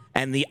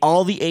 and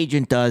all the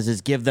agent does is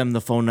give them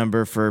the phone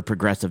number for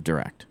Progressive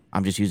Direct.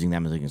 I'm just using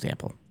them as an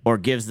example. Or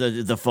gives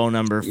the phone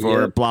number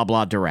for blah,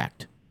 blah,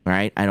 direct,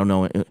 right? I don't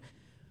know.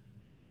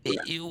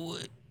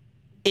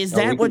 Is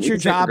that what your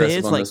job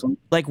is?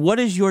 Like, what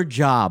is your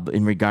job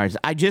in regards?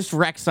 I just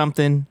wrecked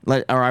something,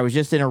 or I was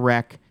just in a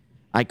wreck.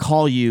 I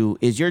call you.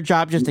 Is your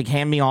job just to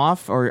hand me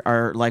off,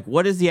 or like,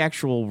 what is the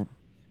actual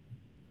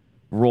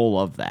role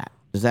of that?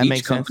 Does that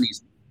make sense?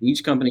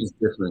 Each company is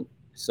different.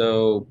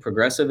 So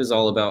Progressive is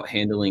all about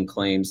handling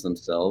claims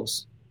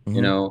themselves,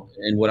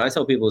 and what I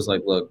tell people is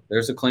like, look,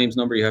 there's a claims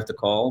number you have to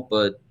call,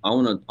 but I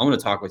want to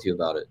talk with you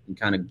about it and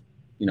kind of,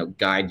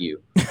 guide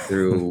you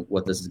through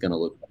what this is going to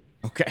look like.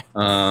 Okay.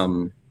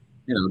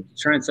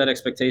 Try and set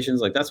expectations.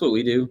 Like that's what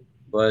we do,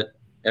 but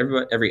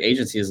every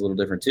agency is a little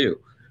different too.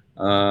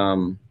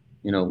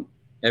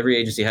 Every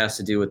agency has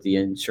to do what the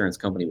insurance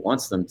company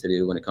wants them to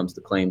do when it comes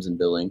to claims and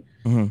billing.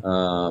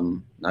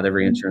 Not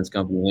every insurance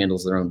company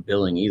handles their own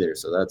billing either.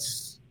 So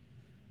that's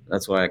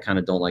why I kind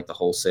of don't like the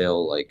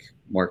wholesale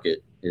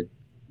market.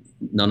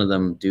 None of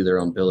them do their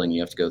own billing.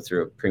 You have to go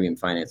through a premium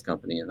finance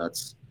company, and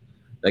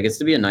that gets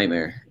to be a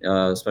nightmare,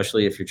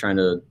 especially if you're trying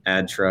to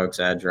add trucks,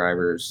 add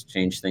drivers,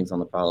 change things on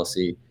the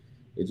policy.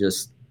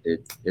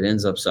 It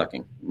ends up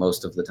sucking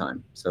most of the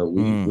time. So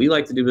we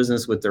like to do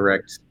business with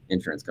direct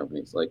insurance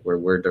companies, like where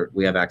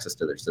we have access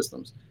to their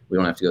systems. We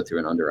don't have to go through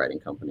an underwriting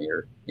company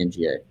or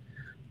MGA.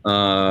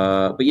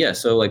 But yeah,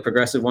 so like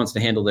Progressive wants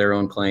to handle their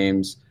own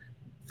claims.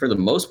 For the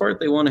most part,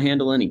 they want to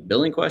handle any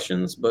billing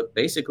questions, but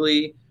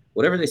basically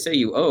whatever they say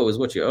you owe is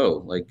what you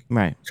owe. Like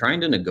trying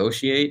to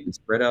negotiate and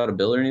spread out a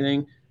bill or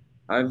anything,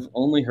 I've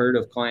only heard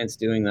of clients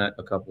doing that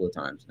a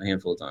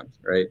handful of times,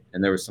 right?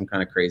 And there was some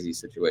kind of crazy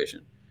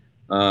situation.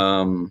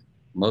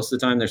 Most of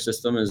the time, their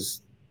system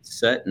is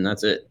set, and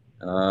that's it.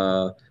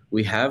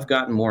 We have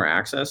gotten more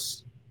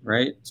access,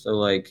 right? So,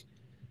 like,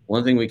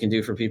 one thing we can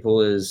do for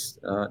people is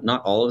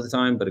not all of the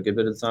time, but a good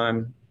bit of the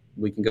time,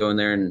 we can go in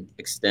there and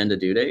extend a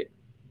due date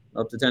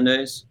up to 10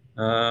 days.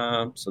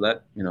 So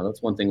that,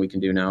 that's one thing we can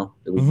do now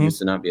that we used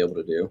to not be able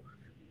to do.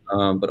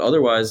 But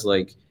otherwise,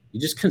 like, you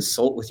just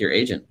consult with your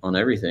agent on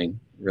everything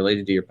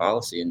related to your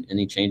policy and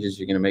any changes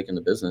you're going to make in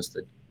the business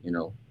that,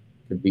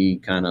 could be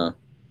kind of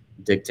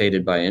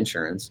dictated by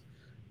insurance.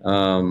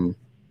 I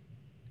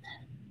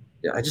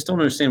just don't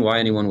understand why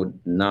anyone would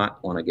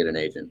not want to get an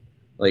agent.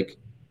 Like,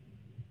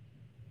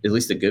 at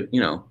least a good,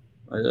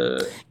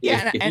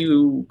 if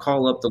you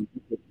call up the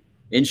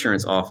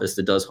insurance office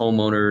that does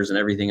homeowners and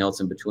everything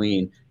else in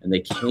between, and they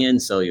can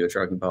sell you a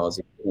trucking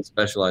policy and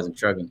specialize in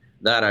trucking,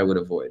 that I would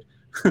avoid.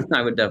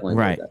 I would definitely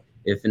avoid that.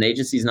 If an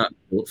agency's not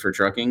built for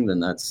trucking, then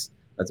that's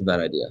a bad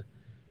idea.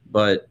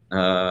 But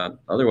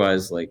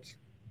otherwise, like,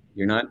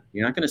 you're not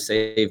going to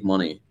save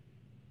money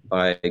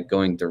by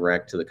going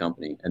direct to the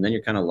company, and then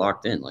you're kind of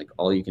locked in. Like,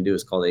 all you can do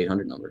is call the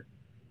 800 number,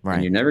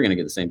 and you're never going to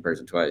get the same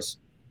person twice.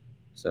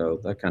 So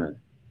that kind of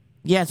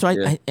So I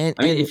mean,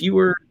 if you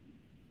were,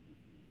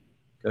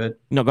 go ahead.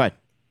 No, go ahead.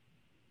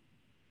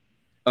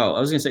 Oh, I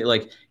was gonna say,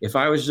 like, if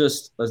I was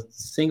just a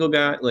single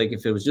guy, like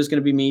if it was just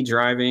gonna be me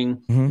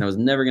driving, and I was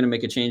never gonna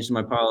make a change to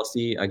my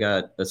policy, I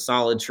got a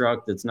solid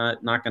truck that's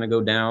not gonna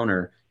go down,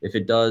 or if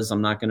it does,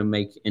 I'm not gonna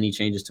make any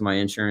changes to my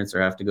insurance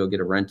or have to go get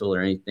a rental or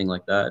anything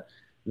like that,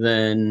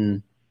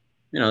 then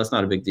that's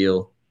not a big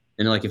deal.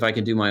 And like, if I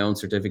could do my own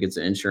certificates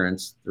of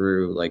insurance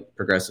through like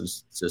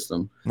Progressive's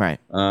system, right?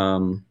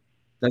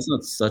 That's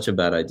not such a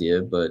bad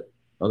idea. But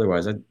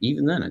otherwise,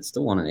 even then, I'd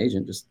still want an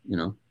agent. Just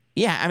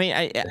Yeah, I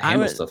mean,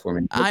 handle stuff for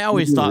me. I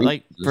always thought,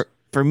 like,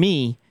 for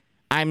me,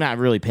 I'm not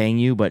really paying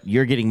you, but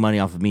you're getting money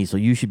off of me, so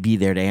you should be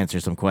there to answer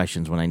some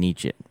questions when I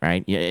need you,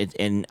 right?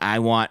 And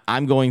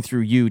I'm going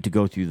through you to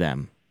go through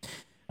them.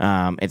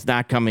 It's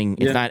not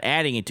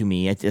adding it to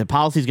me. The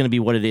policy is going to be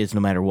what it is no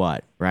matter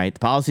what, right? The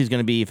policy is going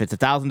to be, if it's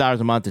 $1,000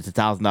 a month, it's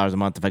 $1,000 a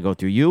month if I go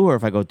through you or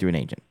if I go through an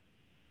agent.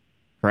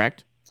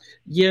 Correct?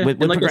 Yeah,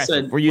 with like I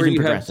said, we're using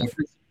Progressive.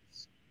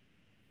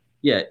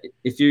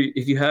 If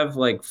you have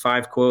like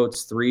 5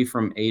 quotes, 3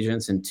 from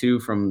agents and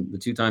 2 from the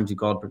 2 times you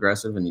called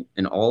Progressive,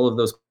 and all of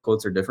those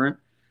quotes are different,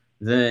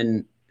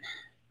 then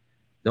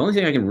the only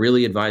thing I can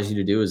really advise you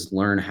to do is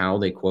learn how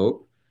they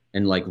quote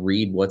and like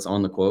read what's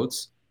on the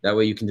quotes. That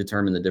way you can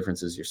determine the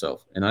differences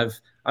yourself. And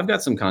I've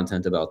got some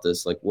content about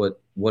this, like what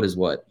is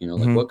what,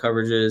 like what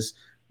coverages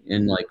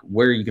and like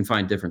where you can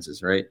find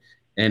differences, right?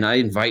 And I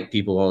invite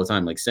people all the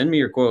time, like, send me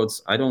your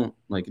quotes. I don't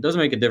like, it doesn't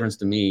make a difference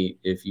to me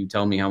if you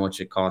tell me how much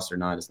it costs or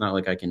not. It's not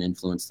like I can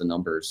influence the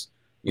numbers.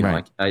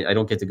 Right. I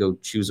don't get to go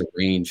choose a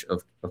range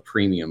of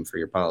premium for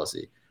your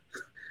policy.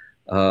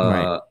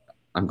 Right.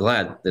 I'm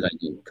glad that I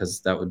do, because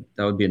that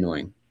would be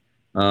annoying.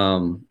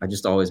 I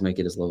just always make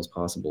it as low as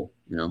possible,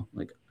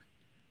 like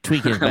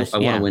tweak it as best. I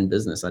want to win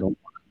business. I don't.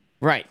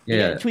 Right.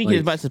 Yeah. Tweak it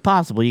as best as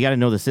possible. You got to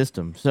know the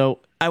system. So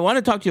I want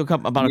to talk to you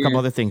about a couple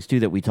other things too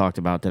that we talked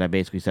about that I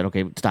basically said,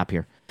 okay, stop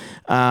here.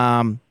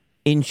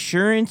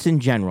 Insurance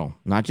in general,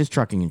 not just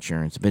trucking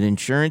insurance, but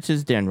insurance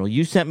in general.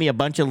 You sent me a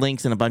bunch of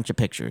links and a bunch of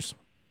pictures.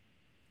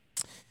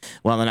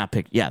 Well, they're not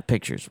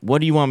pictures. What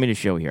do you want me to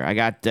show here? I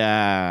got,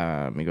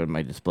 let me go to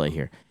my display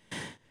here.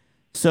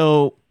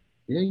 So.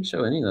 Yeah, you can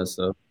show any of that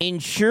stuff.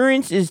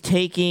 Insurance is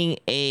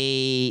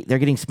they're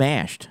getting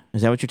smashed.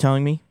 Is that what you're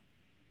telling me?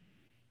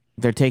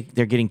 They're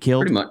getting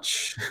killed? Pretty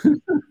much.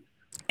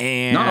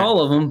 And not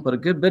all of them, but a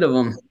good bit of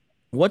them.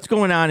 What's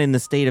going on in the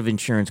state of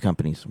insurance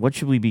companies? What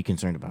should we be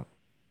concerned about?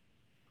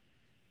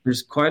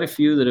 There's quite a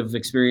few that have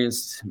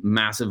experienced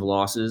massive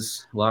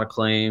losses, a lot of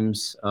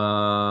claims,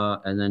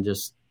 and then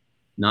just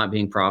not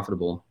being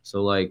profitable.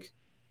 So like,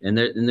 and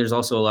there's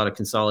also a lot of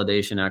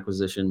consolidation,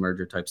 acquisition,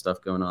 merger type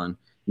stuff going on.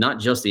 Not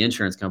just the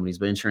insurance companies,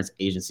 but insurance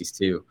agencies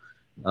too.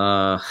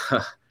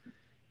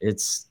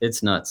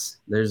 It's nuts.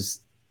 There's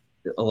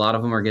a lot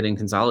of them are getting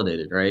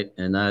consolidated, right?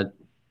 And that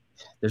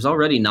there's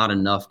already not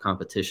enough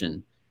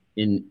competition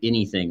in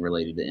anything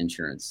related to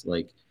insurance.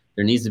 Like,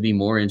 there needs to be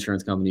more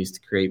insurance companies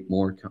to create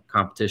more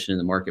competition in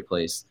the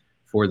marketplace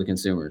for the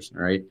consumers,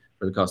 right?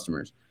 For the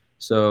customers.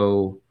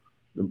 So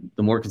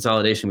the more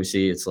consolidation we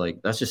see, it's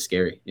like, that's just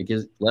scary. It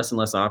gives less and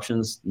less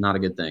options. Not a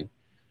good thing.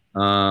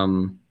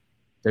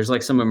 There's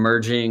like some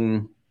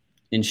emerging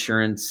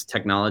insurance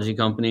technology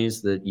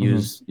companies that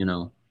use,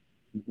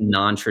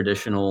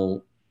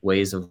 non-traditional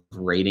ways of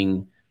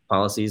rating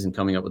policies and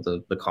coming up with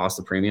the cost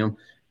of premium.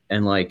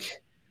 And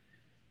like,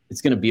 it's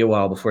going to be a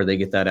while before they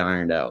get that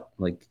ironed out.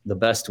 Like, the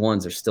best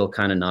ones are still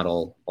kind of not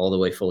all the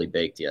way fully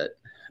baked yet.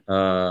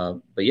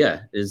 But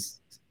yeah, there's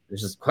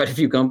just quite a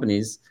few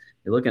companies.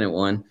 You're looking at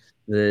one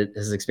that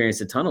has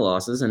experienced a ton of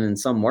losses. And in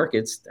some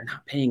markets, they're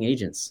not paying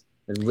agents.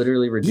 They're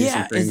literally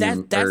reducing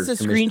premium. That's the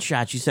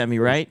screenshot you sent me,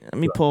 right? Let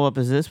me pull up.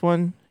 Is this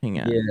one? Hang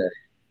on. Yeah.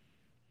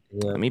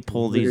 Let me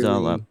pull these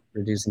all up.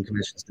 reducing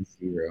commissions to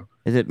zero.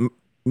 Is it?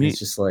 It's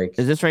just like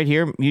Is this right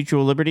here?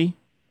 Mutual Liberty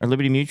or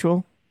Liberty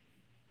Mutual?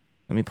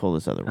 Let me pull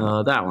this other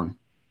one. that one.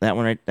 That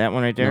one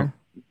right there.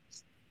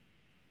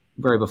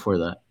 No, right before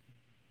that.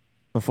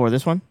 Before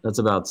this one? That's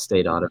about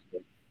state auto.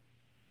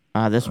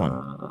 This one.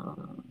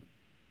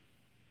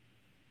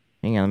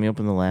 Hang on, let me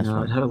open the last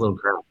one. It had a little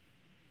graph.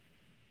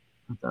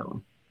 Not that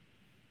one.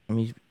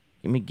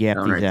 Let me gap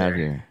these right out there.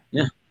 Here.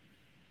 Yeah.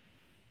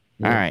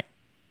 All right.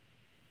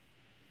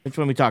 Which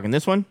one are we talking?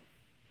 This one?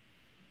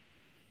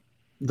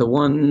 The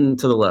one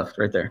to the left,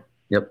 right there.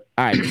 Yep.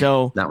 All right,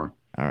 so that one.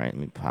 All right, let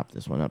me pop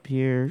this one up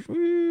here.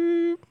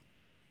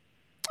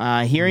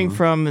 Hearing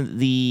from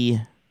the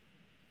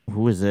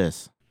who is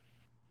this?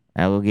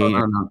 Alligator.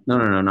 Oh,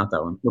 no, not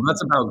that one. Well,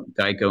 that's about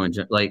Geico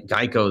and like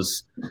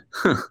Geico's.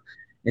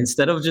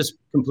 Instead of just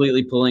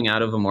completely pulling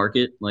out of a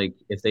market, like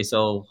if they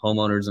sell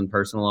homeowners and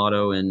personal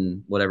auto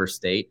in whatever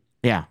state,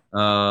 yeah,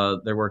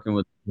 they're working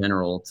with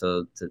General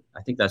to.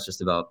 I think that's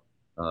just about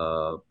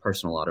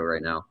personal auto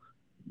right now,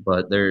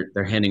 but they're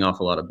handing off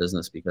a lot of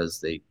business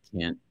because they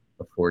can't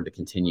afford to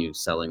continue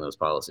selling those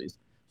policies.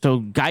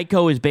 So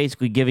Geico is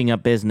basically giving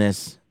up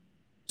business.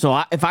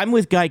 So if I'm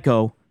with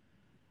Geico,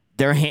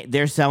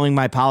 they're selling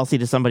my policy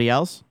to somebody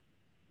else.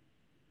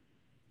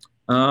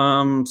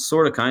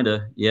 Sort of, kind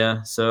of,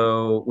 yeah.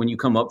 So when you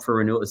come up for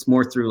renewal, it's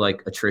more through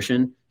like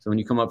attrition. So when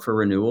you come up for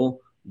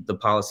renewal, the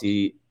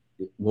policy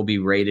will be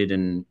rated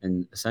and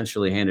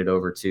essentially handed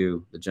over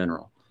to the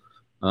General.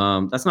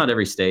 That's not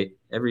every state.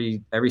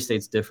 Every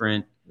state's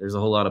different. There's a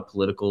whole lot of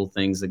political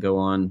things that go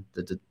on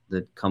that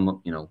come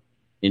up,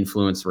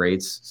 influence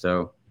rates.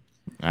 So,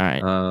 all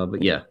right.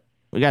 But yeah,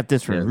 we got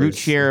this one. Root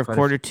share of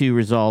quarter two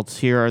results.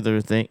 Here are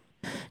the things.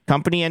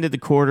 Company ended the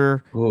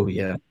quarter. Oh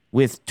yeah,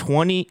 with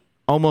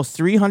almost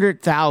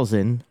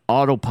 300,000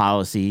 auto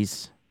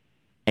policies,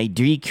 a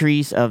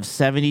decrease of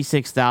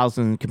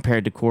 76,000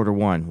 compared to quarter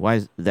one. Why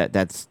is that?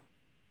 That's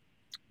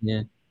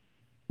yeah.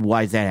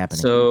 Why is that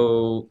happening?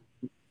 So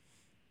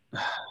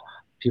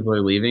people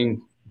are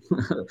leaving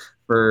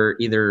for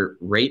either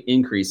rate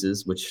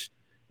increases, which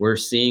we're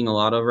seeing a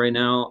lot of right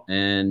now,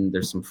 and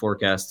there's some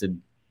forecasted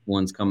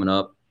ones coming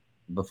up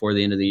before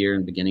the end of the year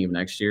and beginning of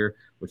next year,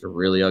 which are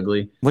really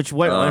ugly.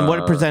 And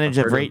what percentage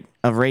of rate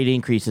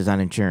increases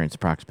on insurance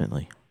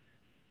approximately?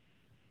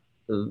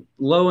 The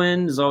low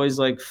end is always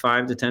like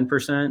 5 to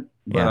 10%,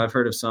 but I've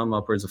heard of some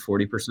upwards of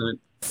 40%.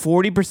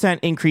 40%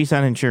 increase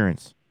on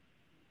insurance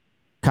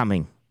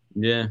coming.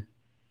 Yeah.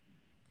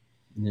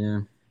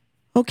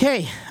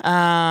 Okay.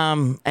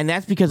 And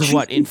that's because of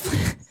what?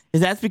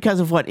 That's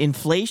because of what?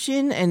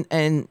 Inflation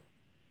and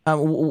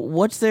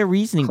what's their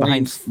reasoning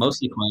claims, behind?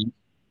 Mostly claims.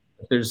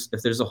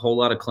 If there's a whole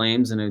lot of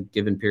claims in a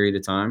given period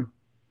of time,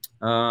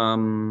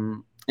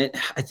 I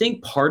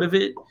think part of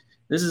it.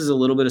 This is a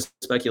little bit of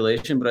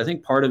speculation, but I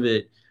think part of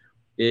it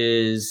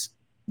is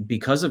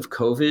because of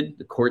COVID,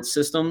 the court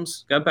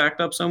systems got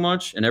backed up so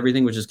much, and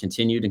everything was just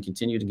continued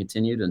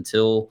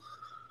until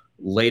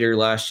later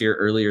last year,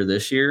 earlier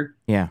this year.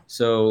 Yeah.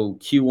 So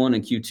Q1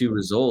 and Q2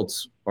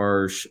 results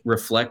are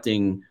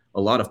reflecting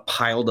a lot of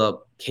piled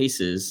up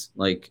cases.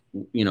 Like,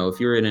 if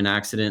you're in an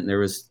accident and there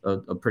was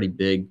a pretty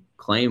big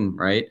claim,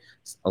 right?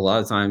 A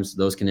lot of times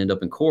those can end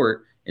up in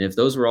court. And if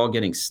those were all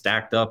getting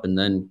stacked up and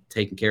then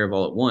taken care of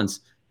all at once,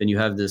 then you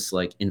have this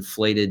like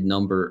inflated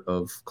number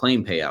of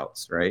claim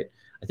payouts, right?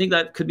 I think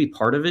that could be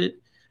part of it.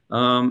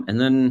 And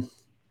then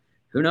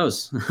who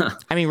knows?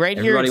 I mean, right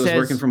here everybody was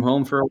working from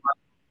home for a while.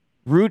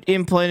 Root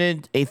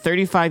implemented a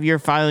 35-year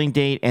filing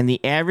date, and the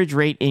average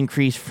rate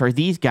increase for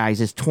these guys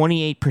is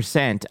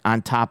 28%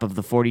 on top of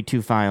the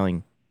 42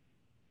 filing,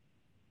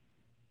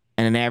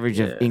 and an average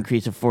of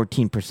increase of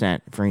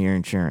 14% for your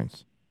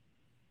insurance.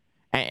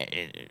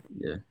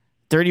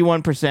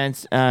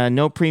 31%,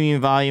 no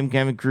premium volume.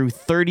 Gavin grew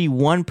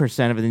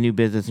 31% of the new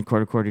business in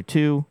quarter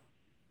two.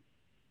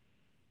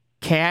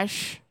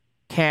 Cash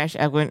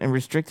equivalent and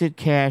restricted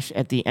cash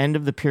at the end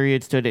of the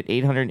period stood at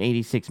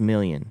 $886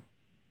 million.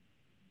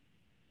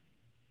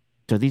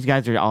 So these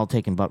guys are all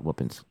taking butt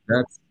whoopings.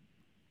 That's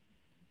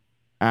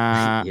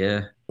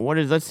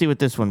Let's see what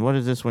this one. What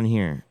is this one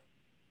here?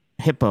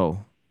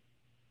 Hippo.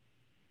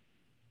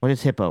 What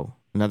is Hippo?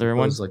 Another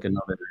one? Like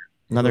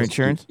another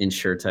insurance?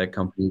 Insurtech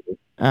company.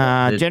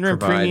 General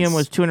premium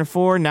was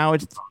 $204. Now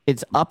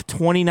it's up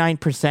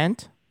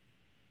 29%.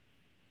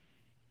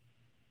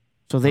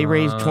 So they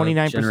raised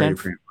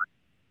 29%.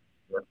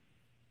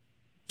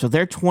 So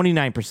they're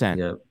 29%.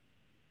 Yep.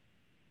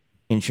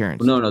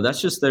 Insurance. No, that's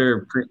just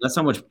that's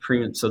how much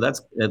premium. So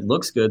it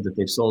looks good that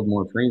they've sold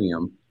more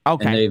premium.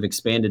 Okay. And they've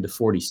expanded to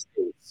 40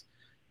 states.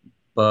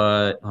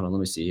 But hold on, let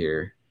me see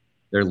here.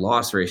 Their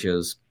loss ratio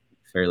is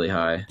fairly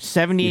high.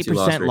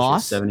 78%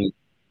 loss? 70.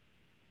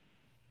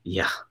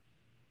 Yeah.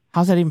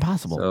 How's that even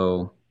possible?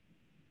 So,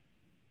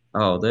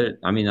 I've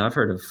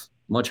heard of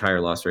much higher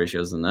loss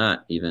ratios than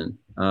that even.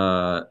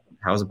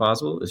 How's it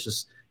possible? It's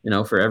just,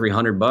 for every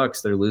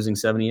 $100, they're losing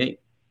 78.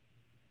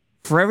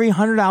 For every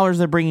 $100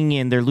 they're bringing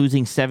in, they're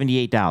losing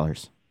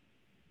 $78.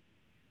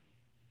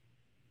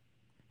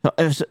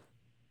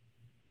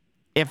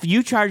 If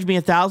you charge me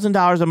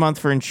 $1,000 a month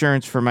for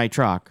insurance for my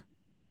truck,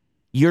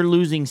 you're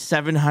losing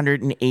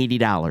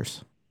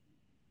 $780.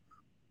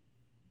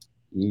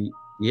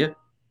 Yeah.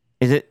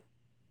 Is it?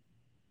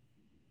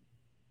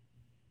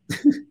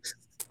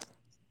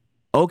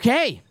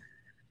 Okay.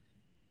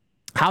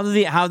 How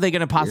are they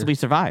going to possibly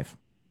survive?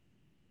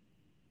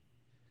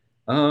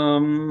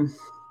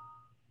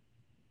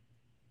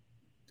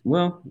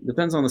 Well,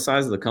 depends on the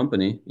size of the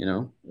company.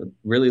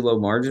 Really low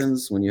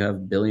margins when you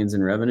have billions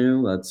in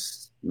revenue.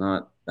 That's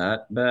not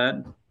that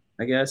bad,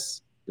 I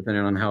guess,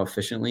 depending on how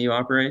efficiently you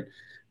operate.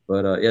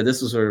 But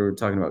this is where we're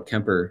talking about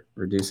Kemper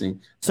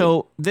reducing.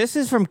 So this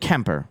is from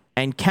Kemper,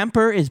 and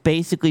Kemper is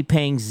basically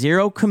paying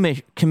zero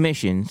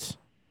commissions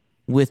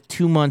with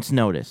 2 months'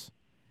 notice.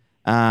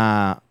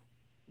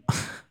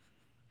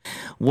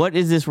 What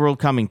is this world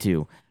coming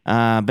to?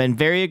 Been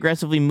very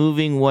aggressively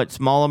moving what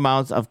small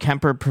amounts of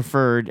Kemper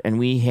preferred, and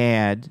we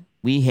had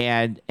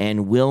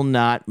and will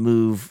not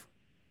move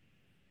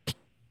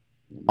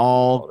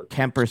all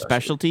Kemper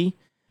specialty.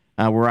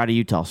 We're out of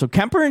Utah. So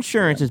Kemper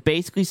Insurance has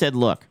basically said,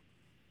 look,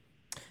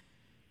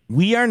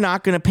 we are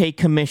not going to pay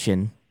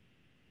commission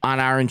on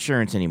our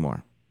insurance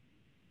anymore.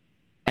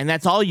 And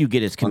that's all you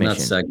get is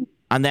commission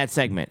on that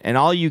segment. And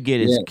all you get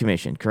is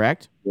commission,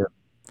 correct? Yeah.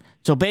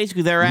 So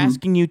basically they're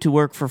asking you to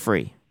work for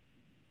free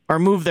or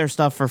move their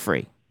stuff for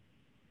free.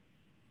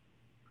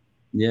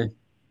 Yeah.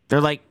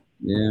 They're like,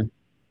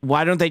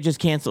 why don't they just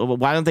cancel?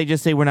 Why don't they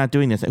just say we're not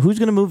doing this? Who's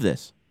going to move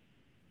this?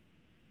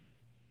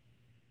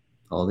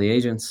 All the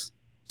agents.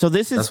 So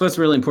that's what's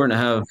really important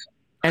to have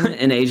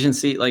an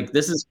agency. Like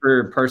this is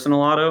for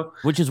personal auto,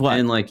 which is what?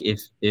 And like if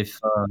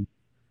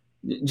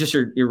just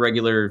your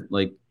regular,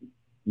 like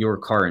your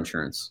car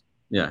insurance.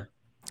 Yeah.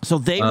 So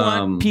they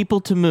want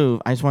people to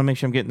move. I just want to make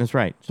sure I'm getting this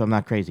right, so I'm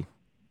not crazy.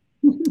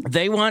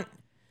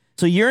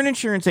 So you're an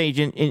insurance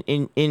agent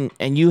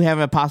and you have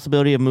a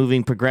possibility of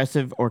moving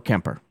Progressive or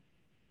Kemper.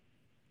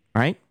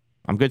 All right?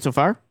 I'm good so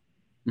far?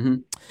 Mm-hmm.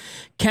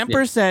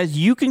 Kemper says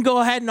you can go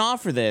ahead and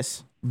offer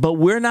this, but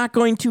we're not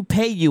going to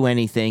pay you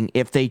anything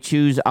if they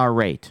choose our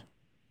rate.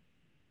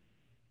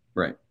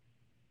 Right.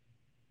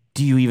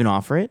 Do you even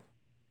offer it?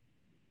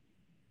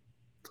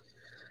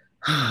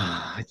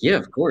 Yeah,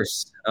 of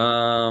course.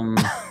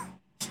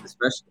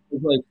 Especially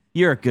like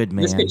you're a good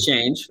man. This could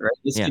change, right?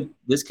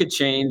 This could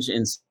change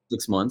in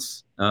 6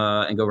 months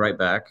and go right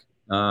back.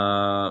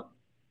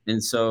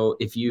 And so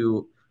if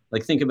you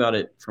think about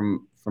it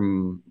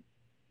from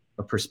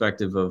a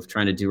perspective of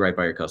trying to do right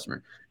by your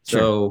customer. Sure.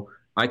 So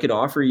I could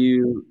offer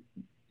you,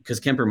 because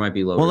Kemper might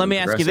be lower. Well, let me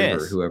ask you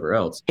this: or whoever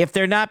else, if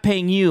they're not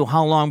paying you,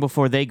 how long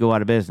before they go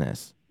out of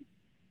business?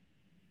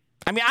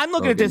 I mean, I'm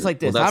looking at this like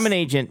this. I'm an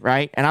agent,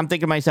 right? And I'm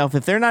thinking to myself,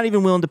 if they're not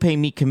even willing to pay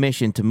me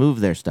commission to move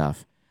their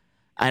stuff,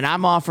 and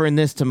I'm offering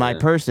this to my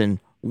person,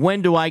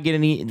 when do I get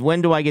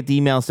the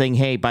email saying,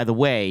 "Hey, by the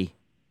way,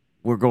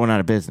 we're going out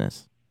of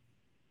business"?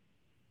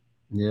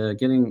 Yeah,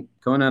 going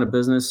out of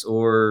business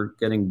or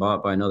getting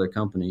bought by another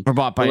company. Or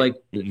bought by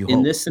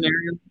this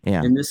scenario.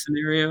 Yeah. In this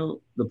scenario,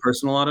 the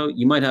personal auto,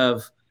 you might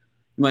have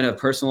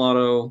personal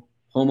auto,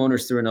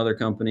 homeowners through another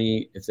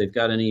company. If they've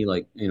got any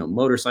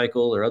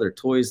motorcycle or other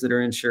toys that are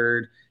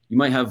insured, you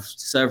might have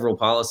several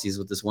policies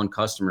with this one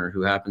customer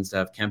who happens to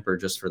have Kemper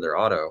just for their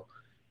auto.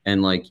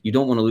 And you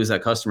don't want to lose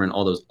that customer in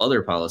all those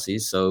other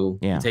policies. So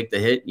you take the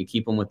hit, you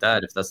keep them with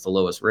that if that's the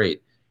lowest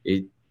rate.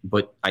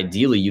 But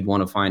ideally, you'd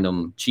want to find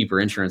them cheaper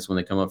insurance when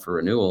they come up for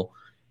renewal.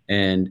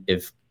 And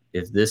if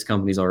this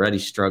company's already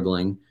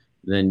struggling,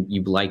 then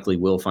you likely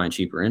will find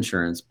cheaper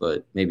insurance,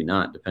 but maybe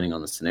not, depending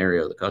on the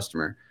scenario of the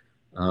customer.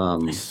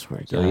 I swear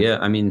to God.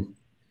 I mean,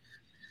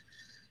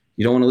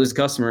 you don't want to lose a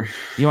customer.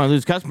 You want to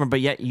lose a customer, but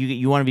yet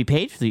you want to be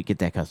paid so you get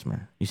that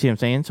customer. You see what I'm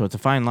saying? So it's a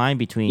fine line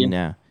between.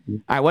 All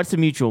right, what's the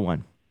mutual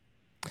one?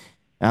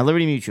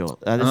 Liberty Mutual.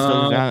 This is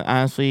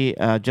honestly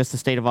just the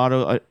state of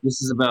auto.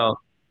 This is about.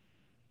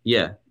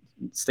 Yeah,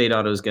 State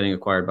Auto is getting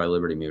acquired by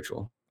Liberty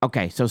Mutual.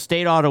 Okay, so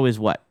State Auto is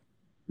what?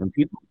 When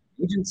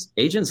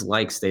agents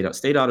like State Auto.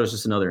 State Auto is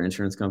just another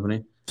insurance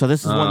company. So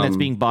this is one that's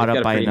being bought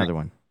up by another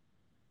one.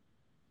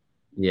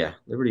 Yeah,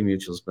 Liberty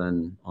Mutual's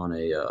been on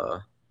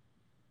a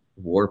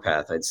war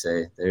path, I'd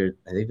say.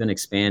 They've been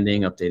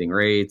expanding, updating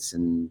rates,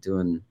 and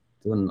doing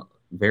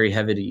very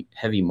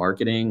heavy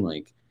marketing.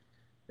 Like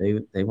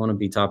they want to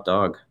be top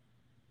dog.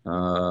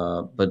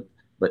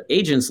 But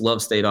agents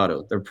love State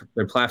Auto.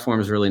 Their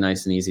platform is really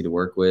nice and easy to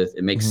work with.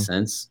 It makes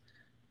sense.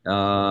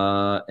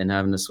 And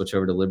having to switch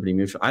over to Liberty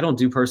Mutual. I don't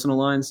do personal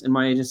lines in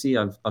my agency.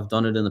 I've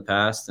done it in the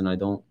past, and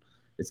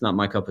it's not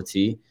my cup of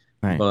tea.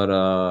 Right.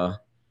 But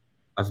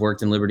I've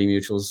worked in Liberty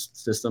Mutual's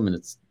system, and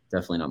it's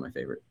definitely not my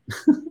favorite.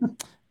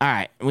 All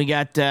right, we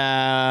got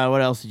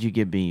what else did you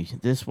give me?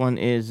 This one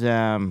is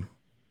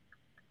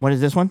what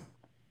is this one?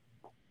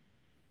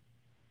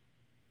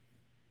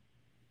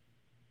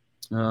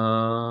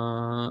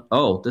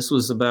 This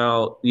was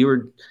about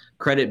your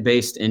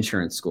credit-based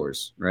insurance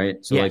scores,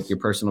 right? So your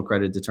personal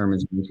credit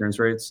determines your insurance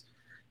rates.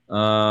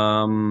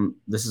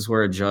 This is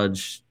where a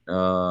judge,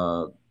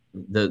 the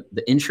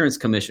insurance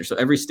commissioner. So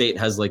every state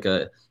has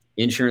a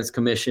insurance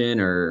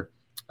commission or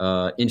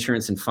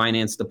insurance and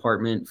finance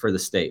department for the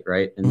state,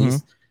 right? And Mm-hmm.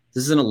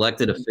 this is an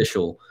elected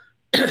official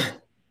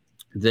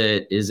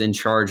that is in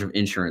charge of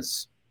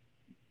insurance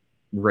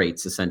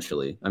rates,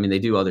 essentially. I mean, they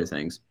do other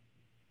things,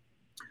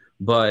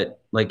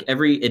 but like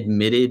every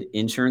admitted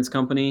insurance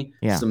company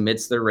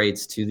submits their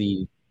rates to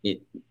the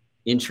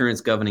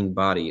insurance governing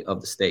body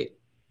of the state,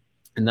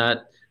 and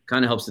that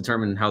kind of helps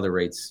determine how the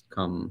rates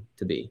come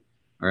to be.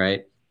 All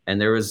right.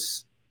 And there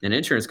was an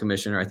insurance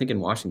commissioner, I think in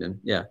Washington,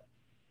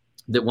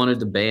 that wanted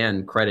to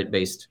ban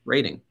credit-based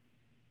rating.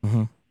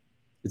 Mm-hmm.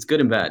 It's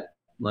good and bad.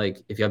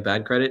 Like if you have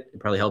bad credit, it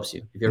probably helps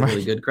you. If you have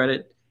really good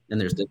credit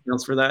and there's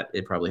discounts for that,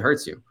 it probably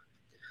hurts you.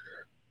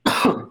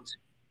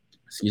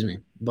 Excuse me.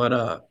 But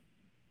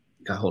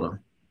hold on.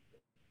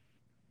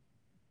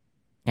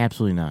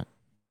 Absolutely not.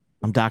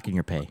 I'm docking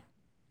your pay.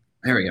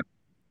 There we go.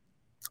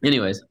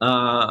 Anyways,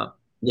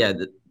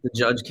 the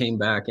judge came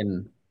back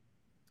and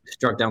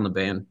struck down the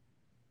ban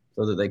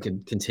so that they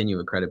could continue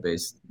a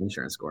credit-based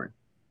insurance scoring.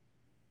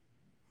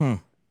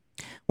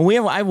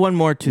 Well, I have one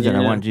more too that I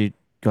wanted you.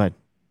 Go ahead.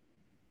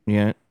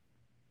 Yeah.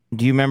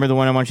 Do you remember the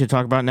one I want you to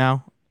talk about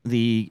now?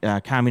 The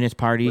Communist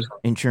Party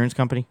insurance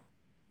company.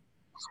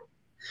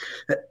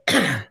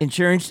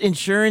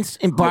 Insurance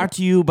brought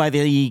to you by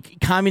the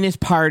Communist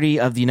Party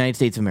of the United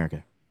States of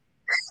America.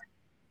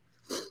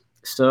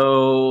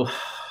 So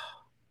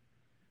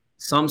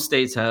some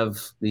states have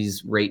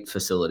these rate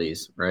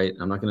facilities, right?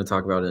 I'm not going to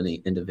talk about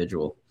any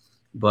individual,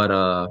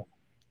 but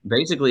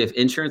basically if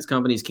insurance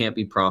companies can't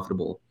be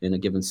profitable in a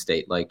given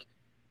state, like,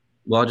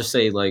 well, I'll just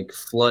say like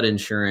flood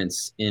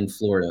insurance in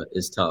Florida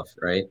is tough,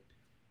 right?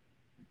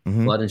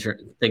 Mm-hmm. Flood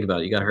insurance, think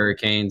about it. You got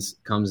hurricanes,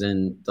 comes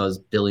in, does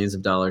billions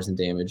of dollars in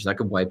damage. That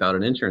could wipe out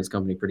an insurance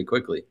company pretty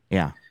quickly.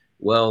 Yeah.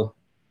 Well,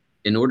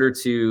 in order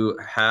to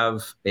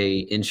have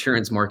a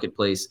insurance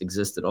marketplace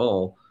exist at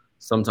all,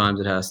 sometimes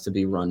it has to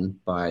be run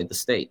by the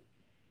state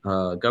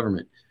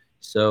government.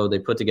 So they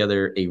put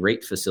together a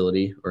rate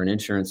facility or an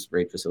insurance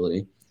rate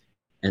facility.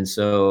 And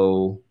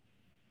so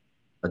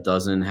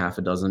half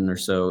a dozen or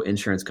so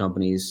insurance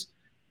companies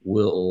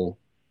will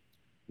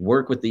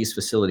work with these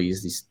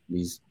facilities,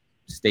 these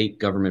state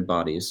government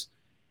bodies,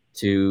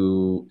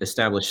 to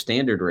establish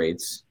standard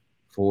rates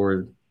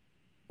for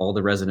all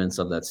the residents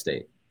of that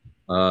state.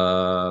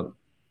 So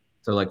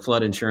like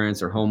flood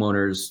insurance or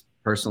homeowners,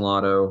 personal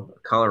auto.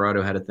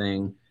 Colorado had a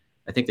thing.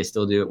 I think they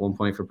still do at one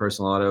point for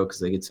personal auto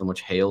because they get so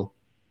much hail.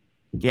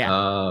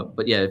 Yeah.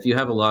 But yeah, if you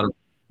have a lot of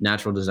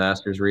natural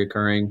disasters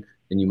reoccurring,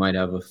 then you might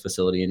have a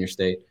facility in your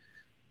state.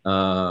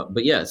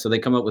 But yeah, so they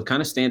come up with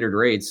kind of standard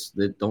rates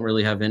that don't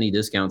really have any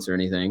discounts or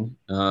anything.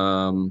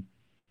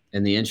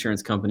 And the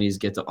insurance companies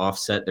get to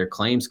offset their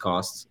claims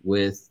costs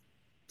with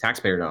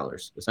taxpayer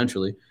dollars,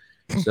 essentially.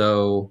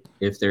 So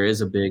if there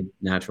is a big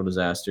natural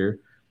disaster,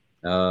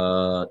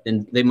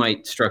 and they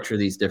might structure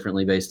these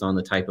differently based on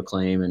the type of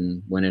claim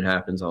and when it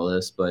happens, all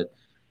this, but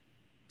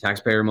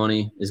taxpayer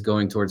money is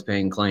going towards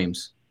paying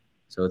claims.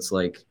 So it's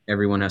like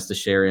everyone has to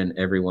share in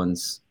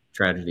everyone's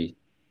tragedy,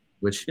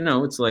 which,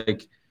 it's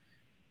like,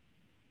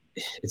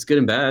 it's good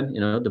and bad,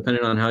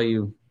 depending on how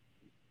you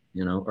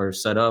are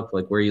set up,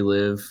 like where you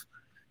live,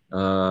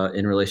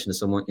 in relation to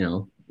someone,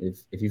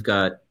 if you've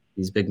got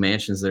these big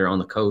mansions that are on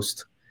the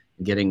coast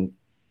getting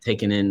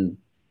taken in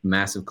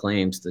massive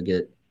claims to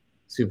get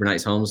super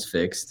nice homes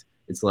fixed,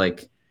 it's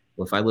like,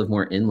 well, if I live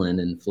more inland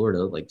in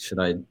Florida, like, should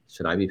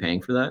I be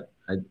paying for that?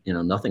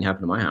 Nothing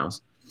happened to my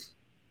house.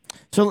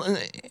 So,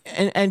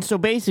 and so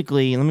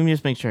basically, let me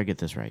just make sure I get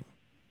this right.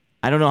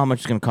 I don't know how much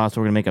it's going to cost,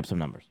 so we're going to make up some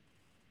numbers.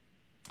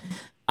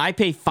 I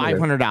pay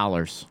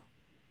 $500,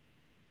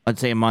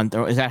 let's say a month,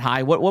 or is that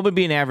high? What would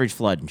be an average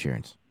flood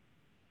insurance?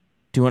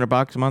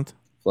 $200 a month?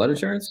 Flood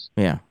insurance?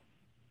 Yeah.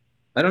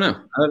 I don't know.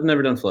 I've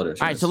never done flood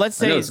insurance. All right, so let's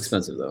say it's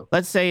expensive though.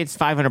 Let's say it's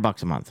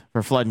 $500 a month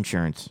for flood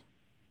insurance.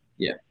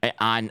 Yeah.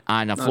 On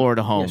a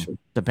Florida home, sure.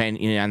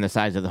 Depending on the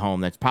size of the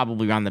home. That's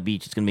probably on the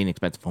beach. It's going to be an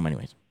expensive home,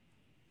 anyways.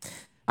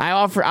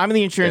 I'm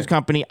the insurance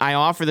company. I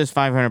offer this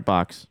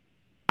 $500.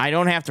 I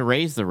don't have to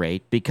raise the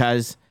rate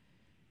because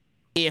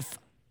if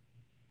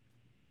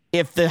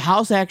the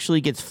house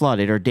actually gets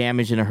flooded or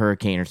damaged in a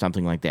hurricane or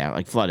something like that,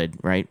 like flooded,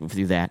 right,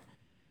 through that,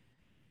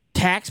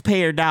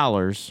 taxpayer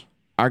dollars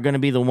are going to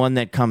be the one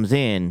that comes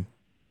in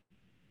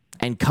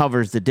and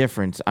covers the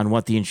difference on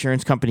what the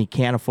insurance company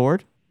can't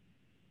afford?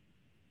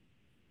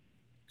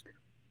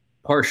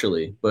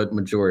 Partially, but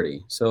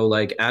majority. So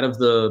like out of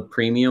the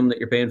premium that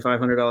you're paying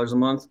 $500 a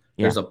month,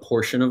 there's a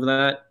portion of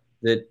that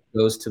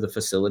goes to the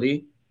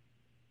facility.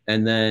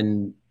 And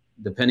then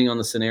depending on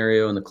the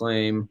scenario and the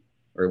claim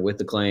or with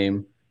the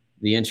claim,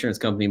 the insurance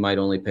company might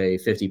only pay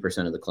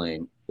 50% of the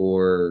claim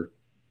or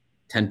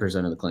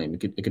 10% of the claim.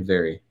 It could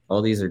vary.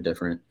 All these are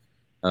different.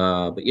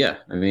 But yeah,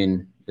 I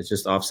mean, it's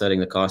just offsetting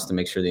the cost to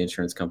make sure the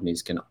insurance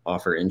companies can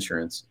offer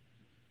insurance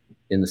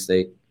in the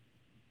state.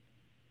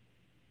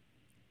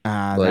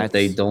 But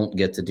they don't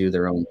get to do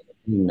their own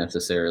thing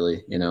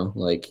necessarily,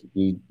 like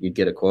you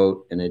get a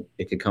quote and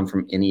it could come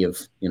from any of,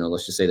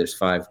 let's just say there's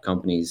 5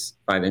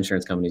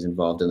 insurance companies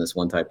involved in this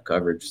one type of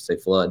coverage, say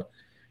flood.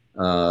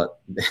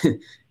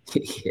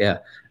 Yeah.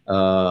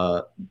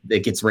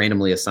 it gets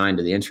randomly assigned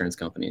to the insurance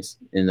companies,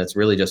 and that's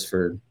really just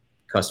for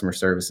customer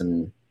service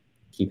and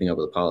keeping up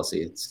with the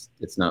policy.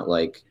 It's not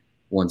like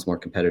one's more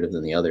competitive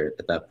than the other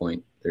at that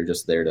point. They're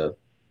just there to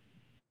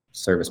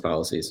service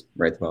policies,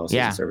 write the policies,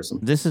 and service them.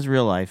 This is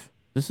real life.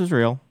 This is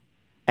real.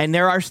 And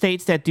there are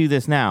states that do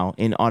this now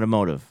in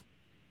automotive.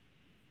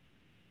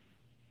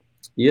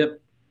 Yep.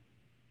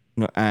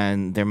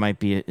 And there might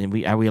be,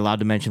 are we allowed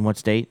to mention what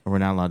state, or we're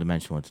not allowed to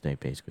mention what state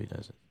basically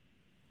does it?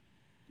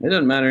 It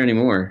doesn't matter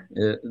anymore.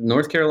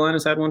 North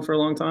Carolina's had one for a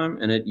long time,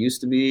 and it used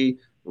to be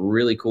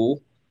really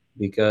cool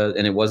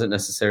and it wasn't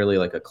necessarily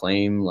like a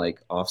claim, like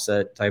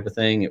offset type of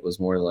thing. It was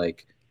more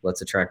like,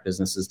 let's attract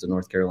businesses to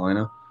North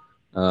Carolina.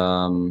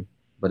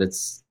 But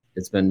it's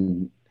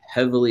been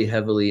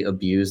heavily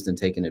abused and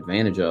taken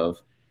advantage of,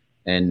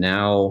 and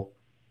now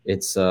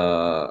it's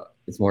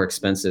more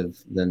expensive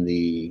than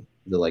the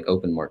like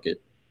open market.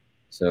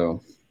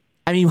 So,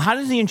 I mean, how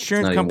does the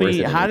insurance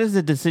company? How does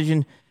the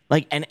decision?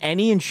 Like, and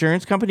any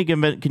insurance company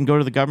can go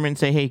to the government and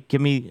say, "Hey,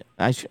 give me,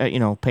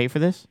 pay for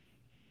this."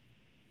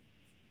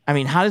 I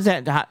mean, how does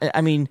that?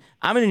 I mean,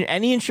 I'm in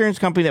any insurance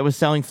company that was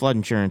selling flood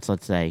insurance,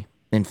 let's say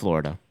in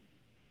Florida,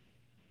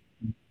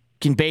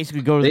 can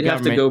basically go to the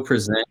government. They'd have to go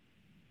present.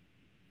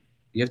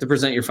 You have to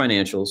present your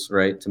financials,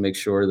 right, to make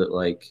sure that,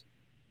 like,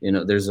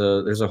 there's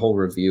a whole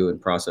review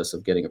and process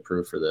of getting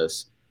approved for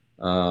this.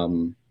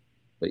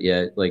 But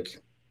yeah,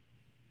 like,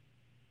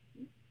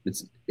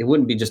 it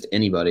wouldn't be just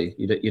anybody.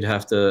 You'd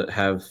have to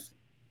have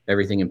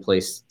everything in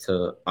place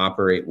to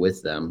operate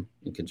with them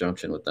in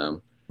conjunction with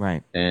them.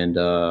 Right. And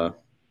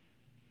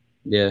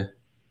yeah,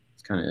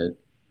 it's kind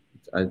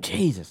of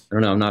Jesus. I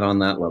don't know. I'm not on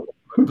that level.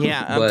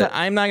 Yeah,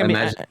 I'm not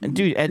gonna be,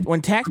 dude.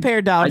 When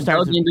taxpayer dollars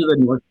starts,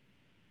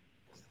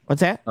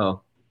 what's that?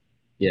 Oh,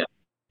 yeah.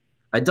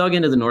 I dug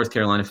into the North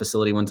Carolina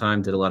facility one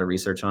time, did a lot of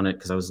research on it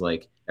because I was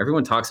like,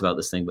 everyone talks about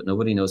this thing, but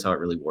nobody knows how it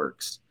really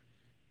works,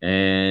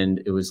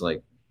 and it was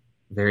like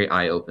very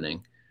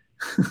eye-opening.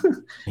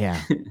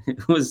 Yeah,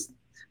 it was.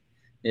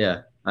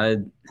 Yeah,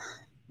 I'm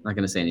not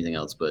gonna say anything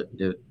else, but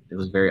it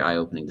was very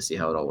eye-opening to see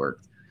how it all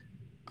worked.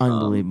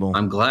 Unbelievable.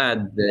 I'm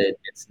glad that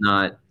it's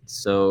not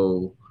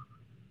so.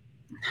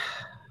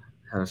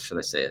 How should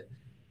I say it?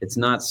 It's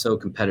not so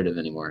competitive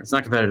anymore. It's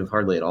not competitive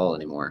hardly at all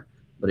anymore.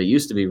 But it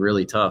used to be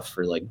really tough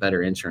for like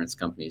better insurance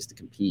companies to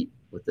compete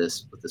with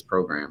this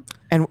program,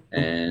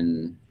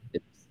 and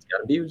it's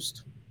got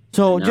abused.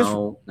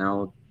 So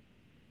now,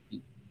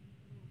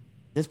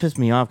 this pissed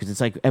me off because it's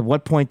like, at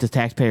what point does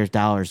taxpayers'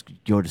 dollars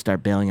go to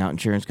start bailing out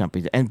insurance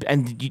companies?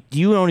 And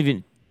you don't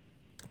even,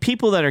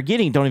 people that are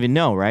getting don't even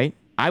know, right?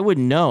 I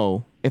wouldn't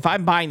know if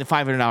I'm buying the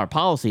 $500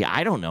 policy.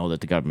 I don't know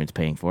that the government's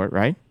paying for it,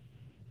 right?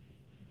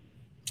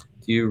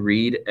 Do you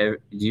read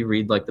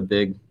like the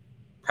big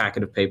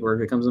packet of paperwork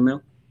that comes in the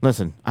mail?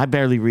 Listen, I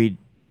barely read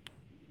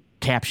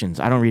captions.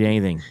 I don't read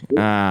anything.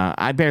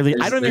 I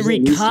don't even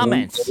read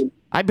comments.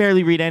 I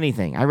barely read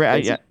anything.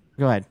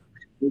 Go ahead.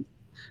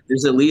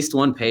 There's at least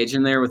one page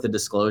in there with a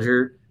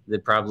disclosure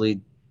that probably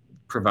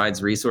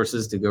provides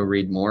resources to go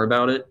read more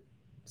about it.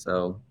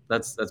 So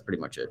that's pretty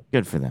much it.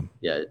 Good for them.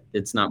 Yeah,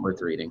 it's not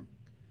worth reading.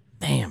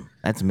 Damn,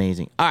 that's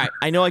amazing. All right,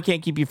 I know I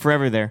can't keep you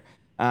forever there.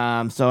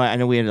 So I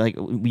know we had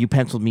you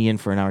penciled me in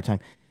for an hour time.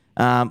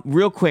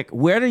 Real quick,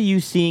 where are you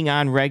seeing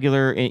on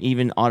regular,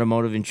 even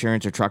automotive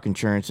insurance or truck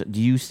insurance?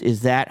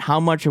 How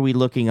much are we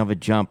looking of a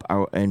jump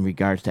in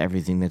regards to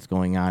everything that's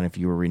going on if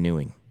you were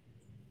renewing?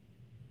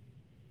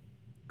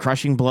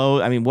 Crushing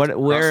blow. I mean, where?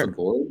 Across the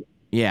board?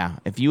 Yeah,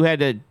 if you had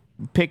to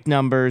pick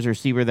numbers or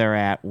see where they're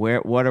at,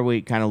 what are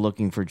we kind of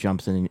looking for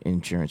jumps in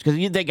insurance?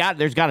 Because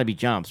there's got to be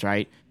jumps,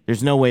 right?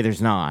 There's no way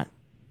there's not.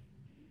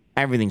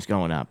 Everything's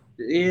going up.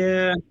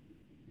 Yeah.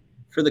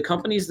 For the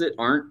companies that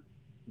aren't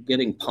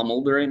getting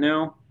pummeled right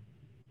now,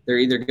 they're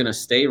either going to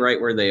stay right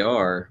where they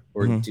are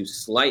or do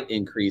slight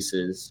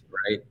increases,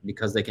 right?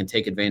 Because they can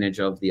take advantage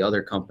of the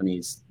other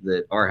companies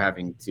that are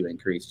having to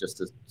increase just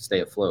to stay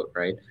afloat,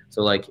 right?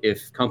 So like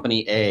if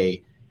company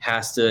A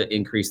has to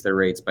increase their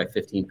rates by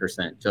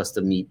 15% just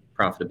to meet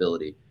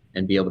profitability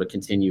and be able to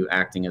continue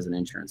acting as an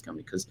insurance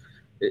company, because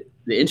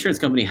the insurance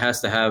company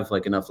has to have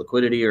like enough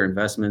liquidity or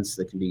investments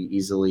that can be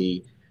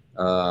easily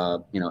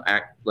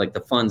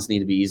the funds need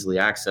to be easily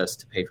accessed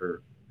to pay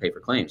for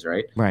claims,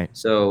 right? Right.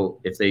 So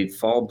if they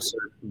fall,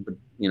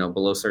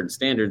 below certain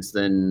standards,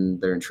 then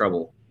they're in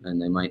trouble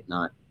and they might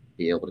not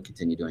be able to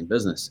continue doing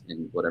business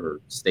in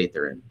whatever state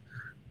they're in.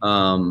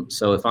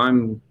 So if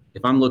I'm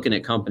looking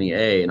at company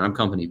A and I'm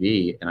company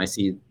B and I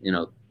see,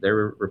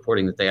 they're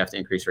reporting that they have to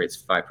increase rates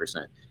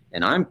 5%,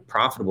 and I'm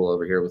profitable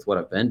over here with what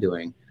I've been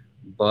doing,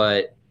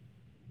 but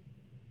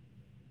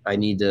I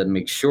need to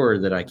make sure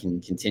that I can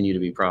continue to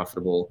be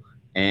profitable.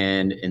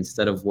 And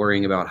instead of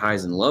worrying about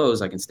highs and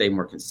lows, I can stay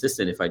more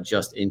consistent. If I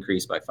just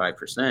increase by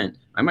 5%,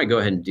 I might go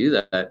ahead and do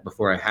that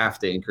before I have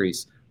to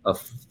increase a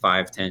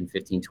 5, 10,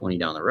 15, 20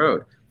 down the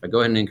road. If I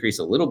go ahead and increase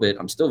a little bit,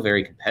 I'm still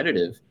very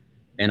competitive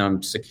and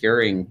I'm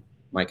securing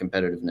my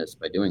competitiveness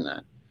by doing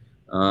that.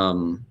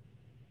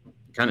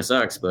 It kind of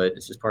sucks, but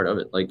it's just part of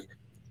it. Like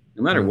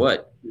no matter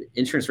what,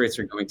 interest rates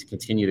are going to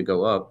continue to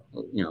go up,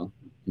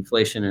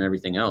 inflation and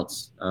everything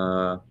else.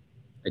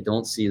 I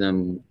don't see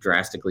them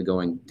drastically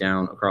going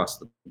down across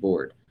the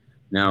board.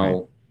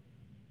 Now,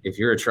 if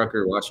you're a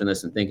trucker watching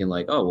this and thinking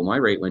like, oh, well, my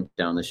rate went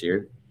down this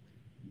year,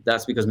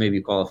 that's because maybe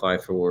you qualify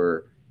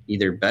for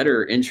either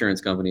better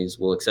insurance companies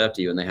will accept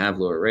you and they have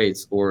lower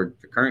rates, or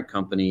your current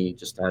company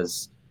just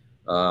has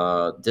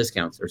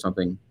discounts or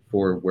something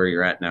for where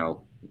you're at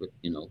now with,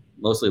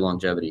 mostly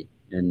longevity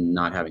and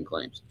not having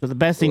claims. So the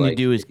best thing to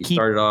do is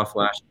started off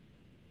last.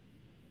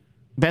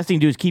 Best thing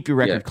to do is keep your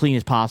record clean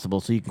as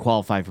possible so you can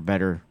qualify for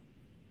better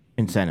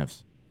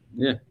incentives.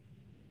 Yeah.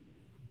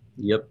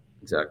 Yep.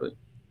 Exactly.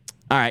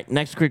 All right.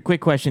 Next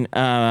quick question.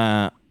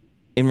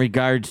 In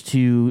regards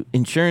to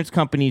insurance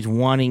companies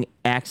wanting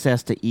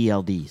access to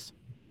ELDs,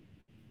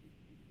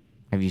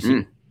 have you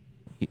seen?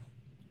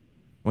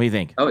 What do you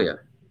think? Oh yeah,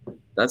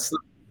 that's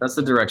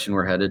the direction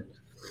we're headed.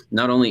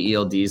 Not only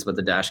ELDs, but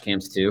the dash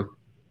cams too.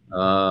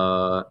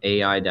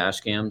 AI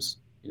dash cams.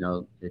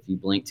 If you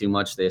blink too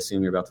much, they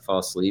assume you're about to fall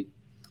asleep,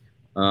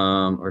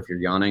 or if you're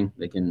yawning,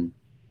 they can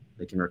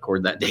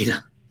record that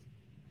data.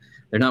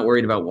 They're not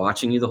worried about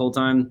watching you the whole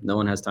time. No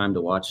one has time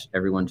to watch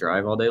everyone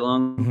drive all day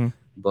long. Mm-hmm.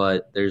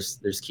 But there's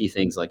key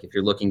things like if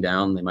you're looking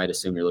down, they might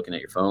assume you're looking at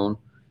your phone.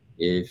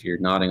 If you're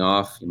nodding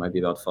off, you might be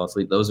about to fall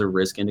asleep. Those are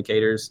risk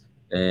indicators.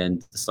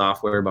 And the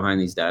software behind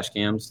these dash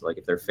cams, like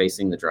if they're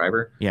facing the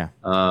driver,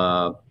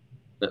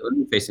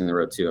 facing the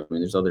road too. I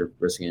mean, there's other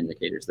risk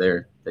indicators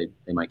there they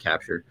might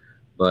capture,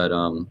 but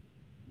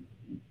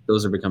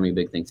those are becoming a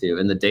big thing too.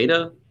 And the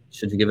data,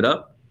 should you give it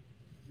up?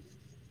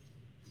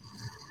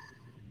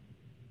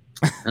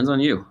 Depends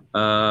on you.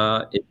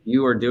 If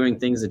you are doing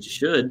things that you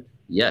should,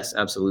 yes,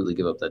 absolutely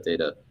give up that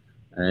data,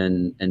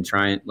 and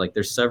try and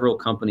there's several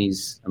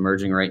companies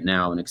emerging right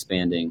now and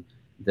expanding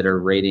that are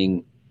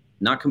rating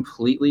not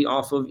completely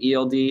off of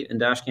ELD and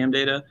dash cam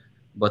data,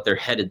 but they're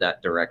headed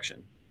that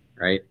direction,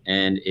 right?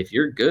 And if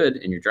you're good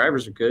and your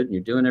drivers are good and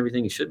you're doing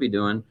everything you should be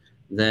doing,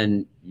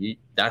 then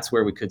that's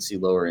where we could see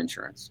lower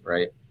insurance,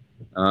 right?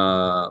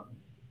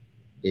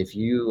 If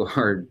you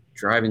are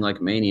driving like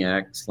a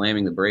maniac,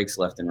 slamming the brakes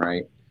left and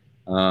right,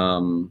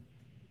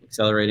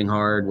 accelerating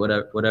hard,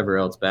 whatever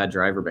else, bad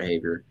driver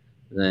behavior,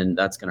 then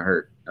that's going to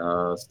hurt.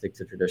 Stick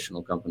to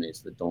traditional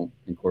companies that don't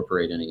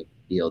incorporate any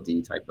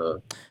ELD type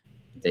of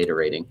data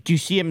rating. Do you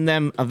see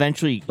them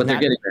eventually? But they're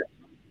getting there.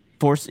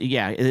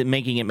 Is it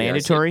making it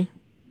mandatory? Do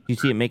you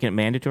see it making it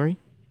mandatory?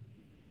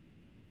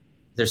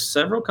 There's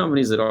several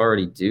companies that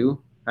already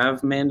do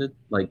have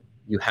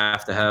you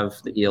have to have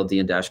the ELD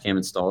and dash cam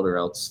installed or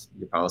else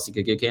your policy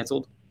could get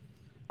canceled.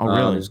 Oh,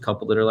 really? There's a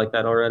couple that are like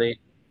that already.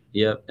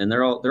 Yep, and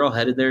they're all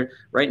headed there.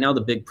 Right now,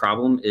 the big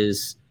problem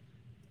is,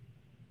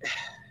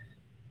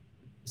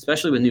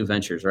 especially with new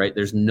ventures, right?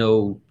 There's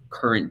no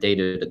current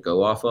data to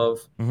go off of.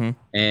 Mm-hmm.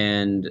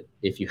 And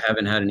if you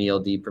haven't had an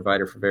ELD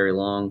provider for very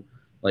long,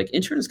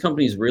 insurance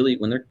companies really,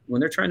 when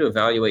they're trying to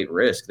evaluate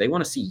risk, they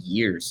want to see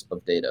years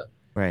of data.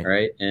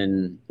 Right.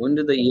 And when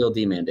did the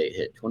ELD mandate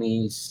hit?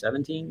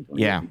 2017?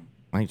 Yeah,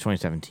 I think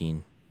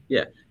 2017.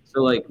 Yeah.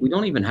 So we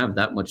don't even have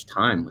that much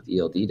time with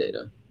ELD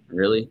data,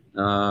 really.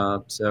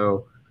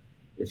 So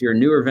if you're a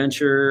newer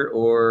venture,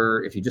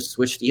 or if you just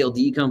switched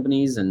ELD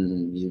companies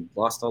and you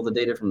lost all the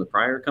data from the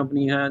prior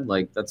company you had,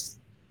 that's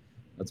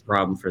a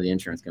problem for the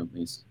insurance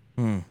companies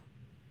that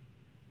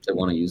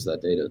want to use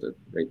that data to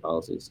rate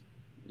policies.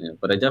 Yeah,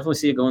 but I definitely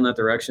see it going that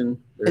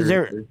direction.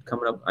 They're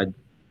coming up.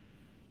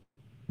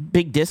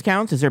 Big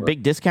discounts? Is there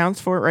big discounts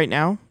for it right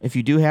now if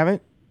you do have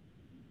it?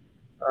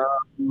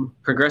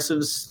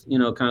 Progressive's,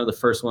 kind of the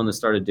first one that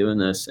started doing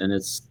this, and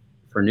it's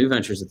for new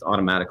ventures. It's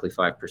automatically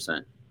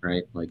 5%,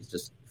 right? It's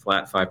just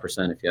flat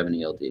 5% if you have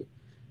an ELD.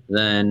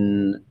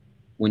 Then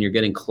when you're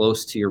getting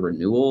close to your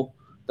renewal,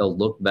 they'll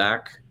look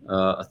back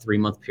a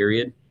 3-month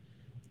period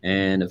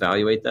and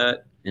evaluate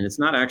that. And it's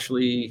not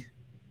actually,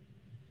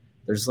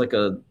 there's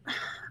a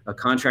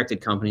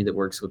contracted company that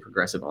works with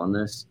Progressive on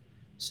this.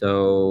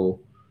 So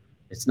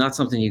it's not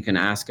something you can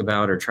ask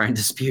about or try and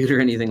dispute or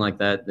anything like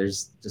that.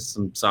 There's just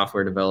some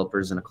software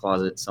developers in a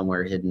closet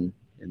somewhere hidden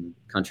in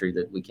the country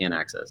that we can't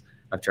access.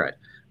 I've tried.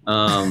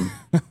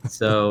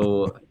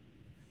 So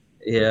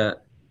yeah,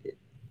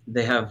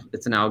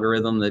 it's an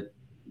algorithm that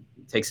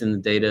takes in the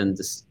data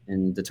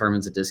and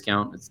determines a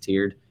discount. It's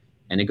tiered,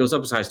 and it goes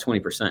up as high as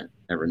 20%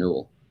 at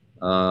renewal.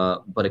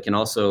 But it can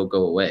also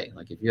go away.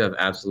 If you have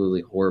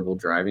absolutely horrible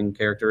driving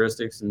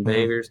characteristics and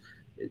behaviors,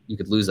 you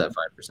could lose that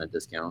 5%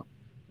 discount.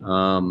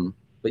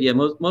 But yeah,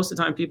 most of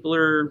the time people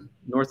are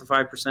north of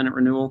 5% at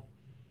renewal.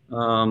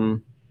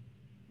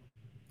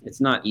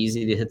 It's not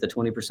easy to hit the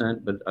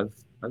 20%, but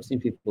I've seen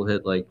people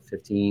hit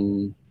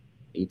 15,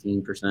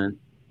 18%.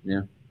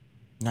 Yeah.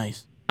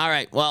 Nice. All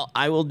right. Well,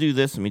 I will do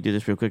this. Let me do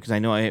this real quick because I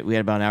know we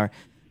had about an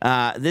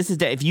hour. This is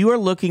if you are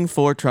looking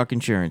for truck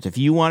insurance, if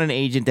you want an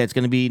agent that's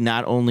going to be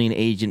not only an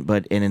agent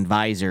but an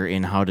advisor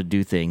in how to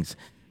do things,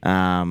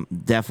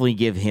 definitely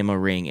give him a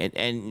ring.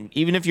 And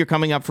even if you're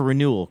coming up for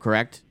renewal,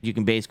 correct? You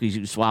can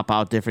basically swap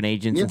out different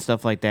agents and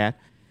stuff like that.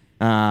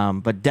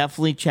 But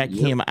definitely check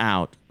him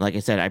out. Like I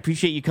said, I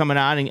appreciate you coming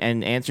on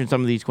and answering some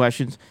of these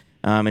questions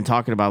and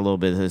talking about a little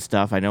bit of this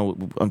stuff. I know,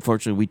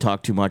 unfortunately, we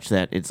talk too much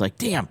that it's like,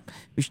 damn,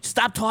 we should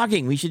stop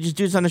talking. We should just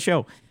do this on the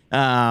show.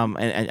 And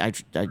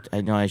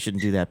I know I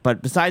shouldn't do that.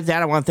 But besides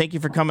that, I want to thank you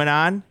for coming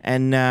on.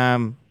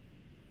 And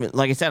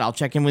like I said, I'll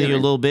check in with you a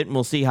little bit, and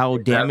we'll see how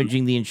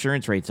damaging the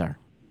insurance rates are.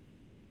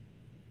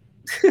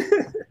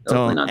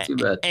 So, not too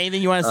bad.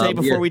 Anything you want to say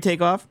before we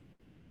take off?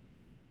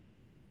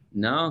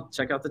 No,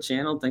 check out the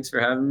channel. Thanks for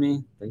having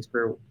me. Thanks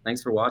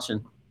for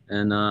watching.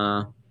 And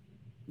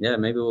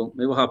maybe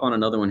we'll hop on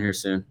another one here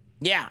soon.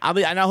 Yeah,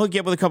 I'll hook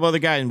you up with a couple other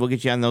guys, and we'll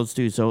get you on those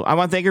too. So I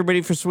want to thank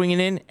everybody for swinging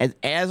in.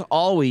 As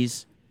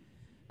always,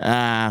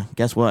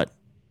 guess what?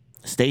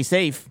 Stay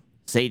safe.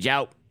 Sage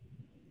out.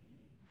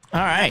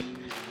 All right.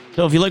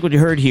 So if you like what you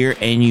heard here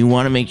and you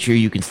want to make sure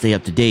you can stay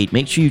up to date,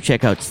 make sure you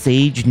check out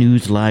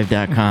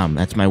sagenewslive.com.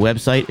 That's my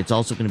website. It's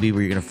also going to be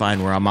where you're going to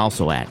find where I'm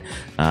also at.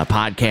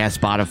 Podcast,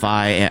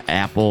 Spotify,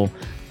 Apple,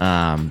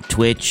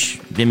 Twitch,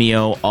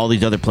 Vimeo, all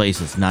these other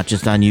places, not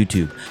just on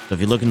YouTube. So if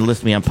you're looking to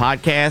listen to me on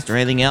podcast or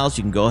anything else,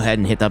 you can go ahead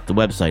and hit up the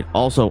website.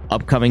 Also,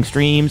 upcoming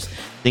streams,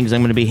 things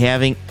I'm going to be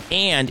having.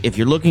 And if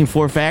you're looking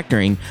for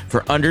factoring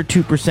for under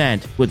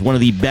 2% with one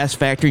of the best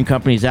factoring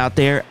companies out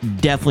there,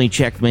 definitely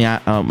check me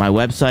out my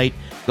website.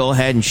 Go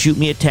ahead and shoot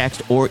me a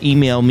text or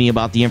email me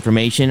about the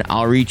information.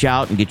 I'll reach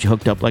out and get you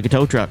hooked up like a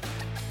tow truck.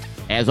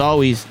 As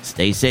always,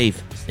 stay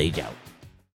safe. Stage out.